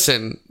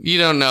 Listen, you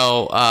don't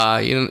know.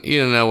 You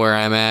don't know where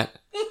I'm at.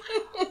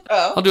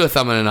 Oh. I'll do a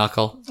thumb and a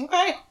knuckle.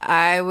 Okay.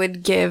 I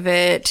would give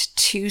it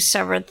 2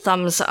 severed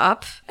thumbs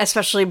up,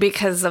 especially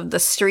because of the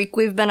streak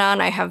we've been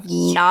on. I have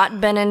not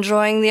been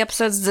enjoying the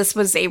episodes. This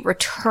was a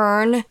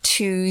return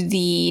to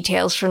the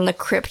Tales from the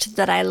Crypt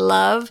that I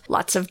love.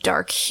 Lots of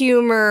dark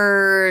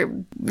humor,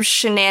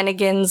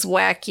 shenanigans,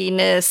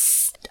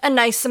 wackiness, a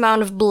nice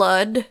amount of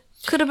blood.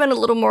 Could have been a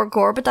little more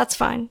gore, but that's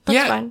fine.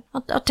 That's fine.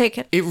 I'll take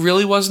it. It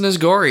really wasn't as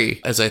gory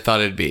as I thought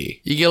it'd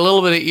be. You get a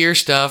little bit of ear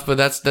stuff, but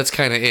that's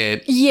kind of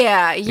it.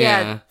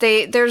 Yeah.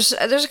 There's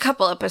a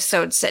couple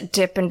episodes that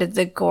dip into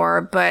the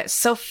gore, but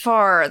so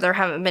far there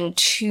haven't been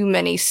too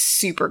many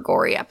super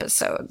gory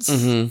episodes.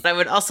 I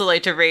would also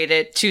like to rate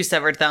it 2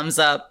 severed thumbs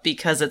up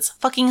because it's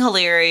fucking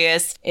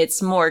hilarious.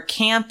 It's more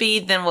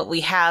campy than what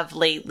we have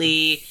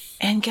lately.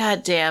 And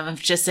goddamn,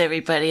 if just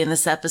everybody in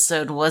this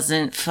episode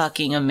wasn't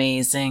fucking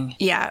amazing.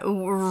 Yeah,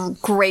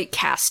 great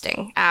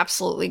casting.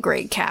 Absolutely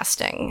great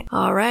casting.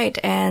 All right,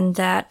 and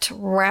that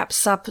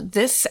wraps up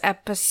this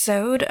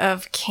episode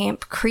of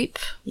Camp Creep.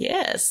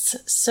 Yes.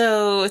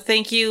 So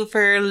thank you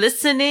for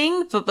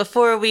listening. But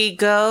before we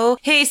go,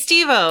 hey,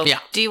 Steve-O. Yeah.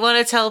 Do you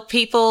want to tell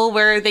people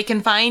where they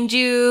can find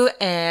you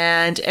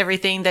and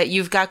everything that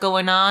you've got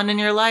going on in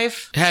your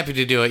life? Happy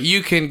to do it.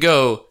 You can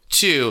go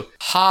to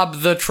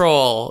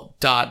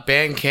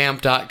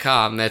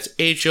hobthetroll.bandcamp.com. That's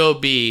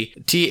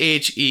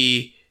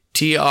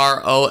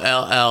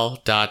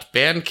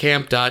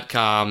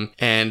HOBTHETROLL.bandcamp.com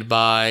and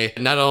buy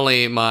not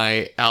only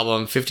my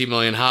album 50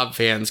 Million Hob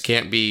Fans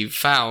Can't Be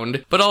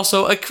Found, but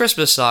also a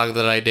Christmas song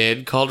that I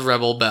did called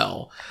Rebel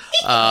Bell.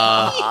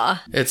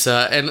 It's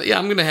and yeah,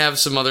 I'm gonna have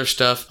some other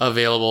stuff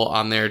available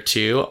on there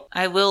too.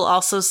 I will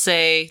also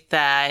say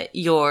that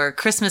your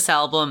Christmas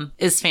album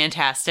is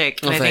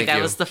fantastic. And I think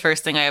that was the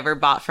first thing I ever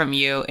bought from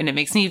you, and it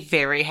makes me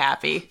very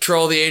happy.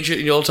 Troll the Ancient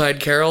Yuletide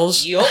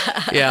Carols. Yup.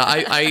 Yeah,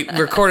 I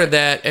recorded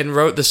that and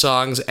wrote the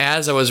songs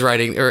as I was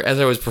writing, or as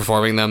I was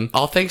performing them.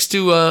 All thanks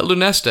to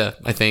Lunesta,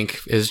 I think,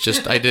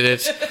 I did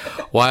it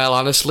while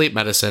on a sleep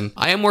medicine.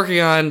 I am working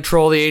on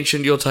Troll the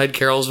Ancient Yuletide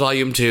Carols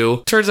Volume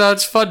 2. Turns out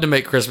it's fun to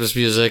make Christmas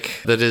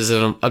music that is,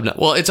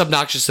 it's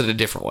obnoxious in a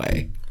different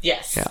way.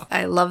 Yes. Yeah.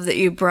 I love that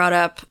you brought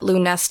up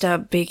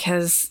Lunesta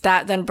because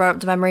that then brought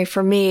up the memory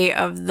for me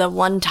of the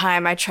one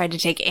time I tried to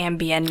take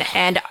Ambien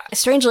and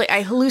strangely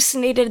I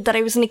hallucinated that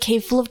I was in a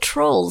cave full of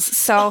trolls.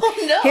 So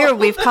here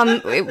we've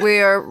come, we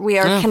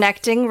are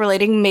connecting,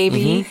 relating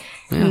maybe.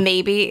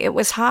 Maybe it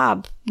was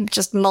Hob.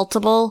 Just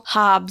multiple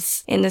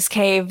Hobs in this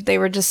cave. They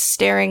were just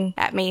staring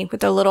at me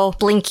with their little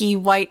blinky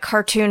white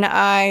cartoon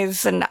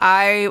eyes, and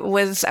I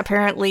was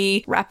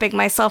apparently wrapping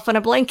myself in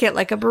a blanket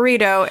like a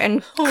burrito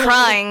and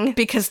crying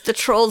because the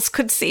trolls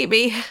could see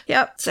me.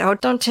 Yep. So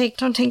don't take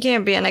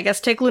Ambien. I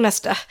guess take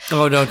Lunesta.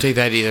 Oh, don't take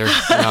that either.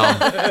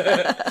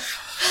 No.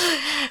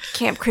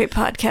 Camp Creep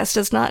Podcast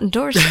does not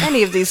endorse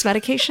any of these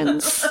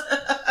medications.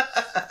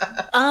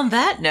 On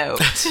that note,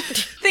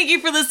 thank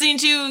you for listening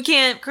to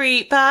Camp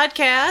Creep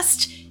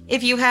Podcast.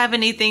 If you have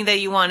anything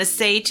that you want to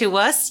say to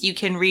us, you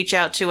can reach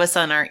out to us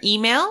on our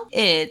email.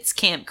 It's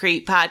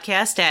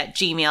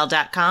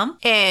campcreeppodcast@gmail.com.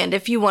 And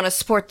if you want to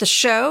support the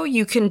show,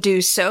 you can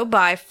do so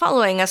by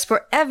following us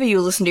wherever you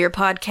listen to your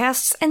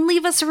podcasts and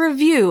leave us a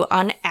review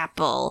on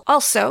Apple.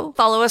 Also,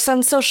 follow us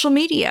on social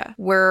media.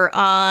 We're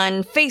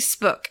on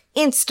Facebook,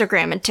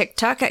 Instagram, and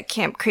TikTok at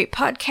Camp Creep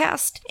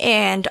Podcast,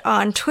 and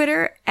on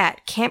Twitter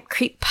at Camp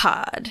Creep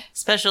Pod.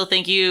 Special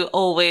thank you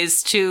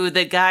always to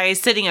the guy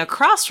sitting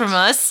across from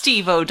us,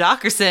 Steve-O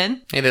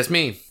Dockerson. Hey, that's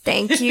me.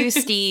 Thank you,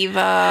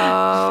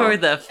 Steve-O. For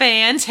the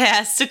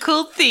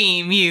fantastical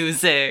theme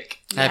music.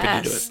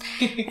 Happy to do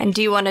it. And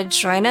do you want to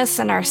join us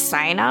in our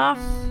sign-off?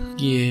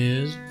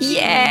 Yes.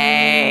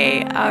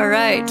 Yay! All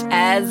right.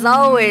 As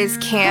always,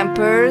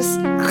 campers,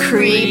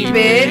 creep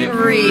it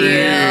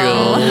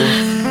real.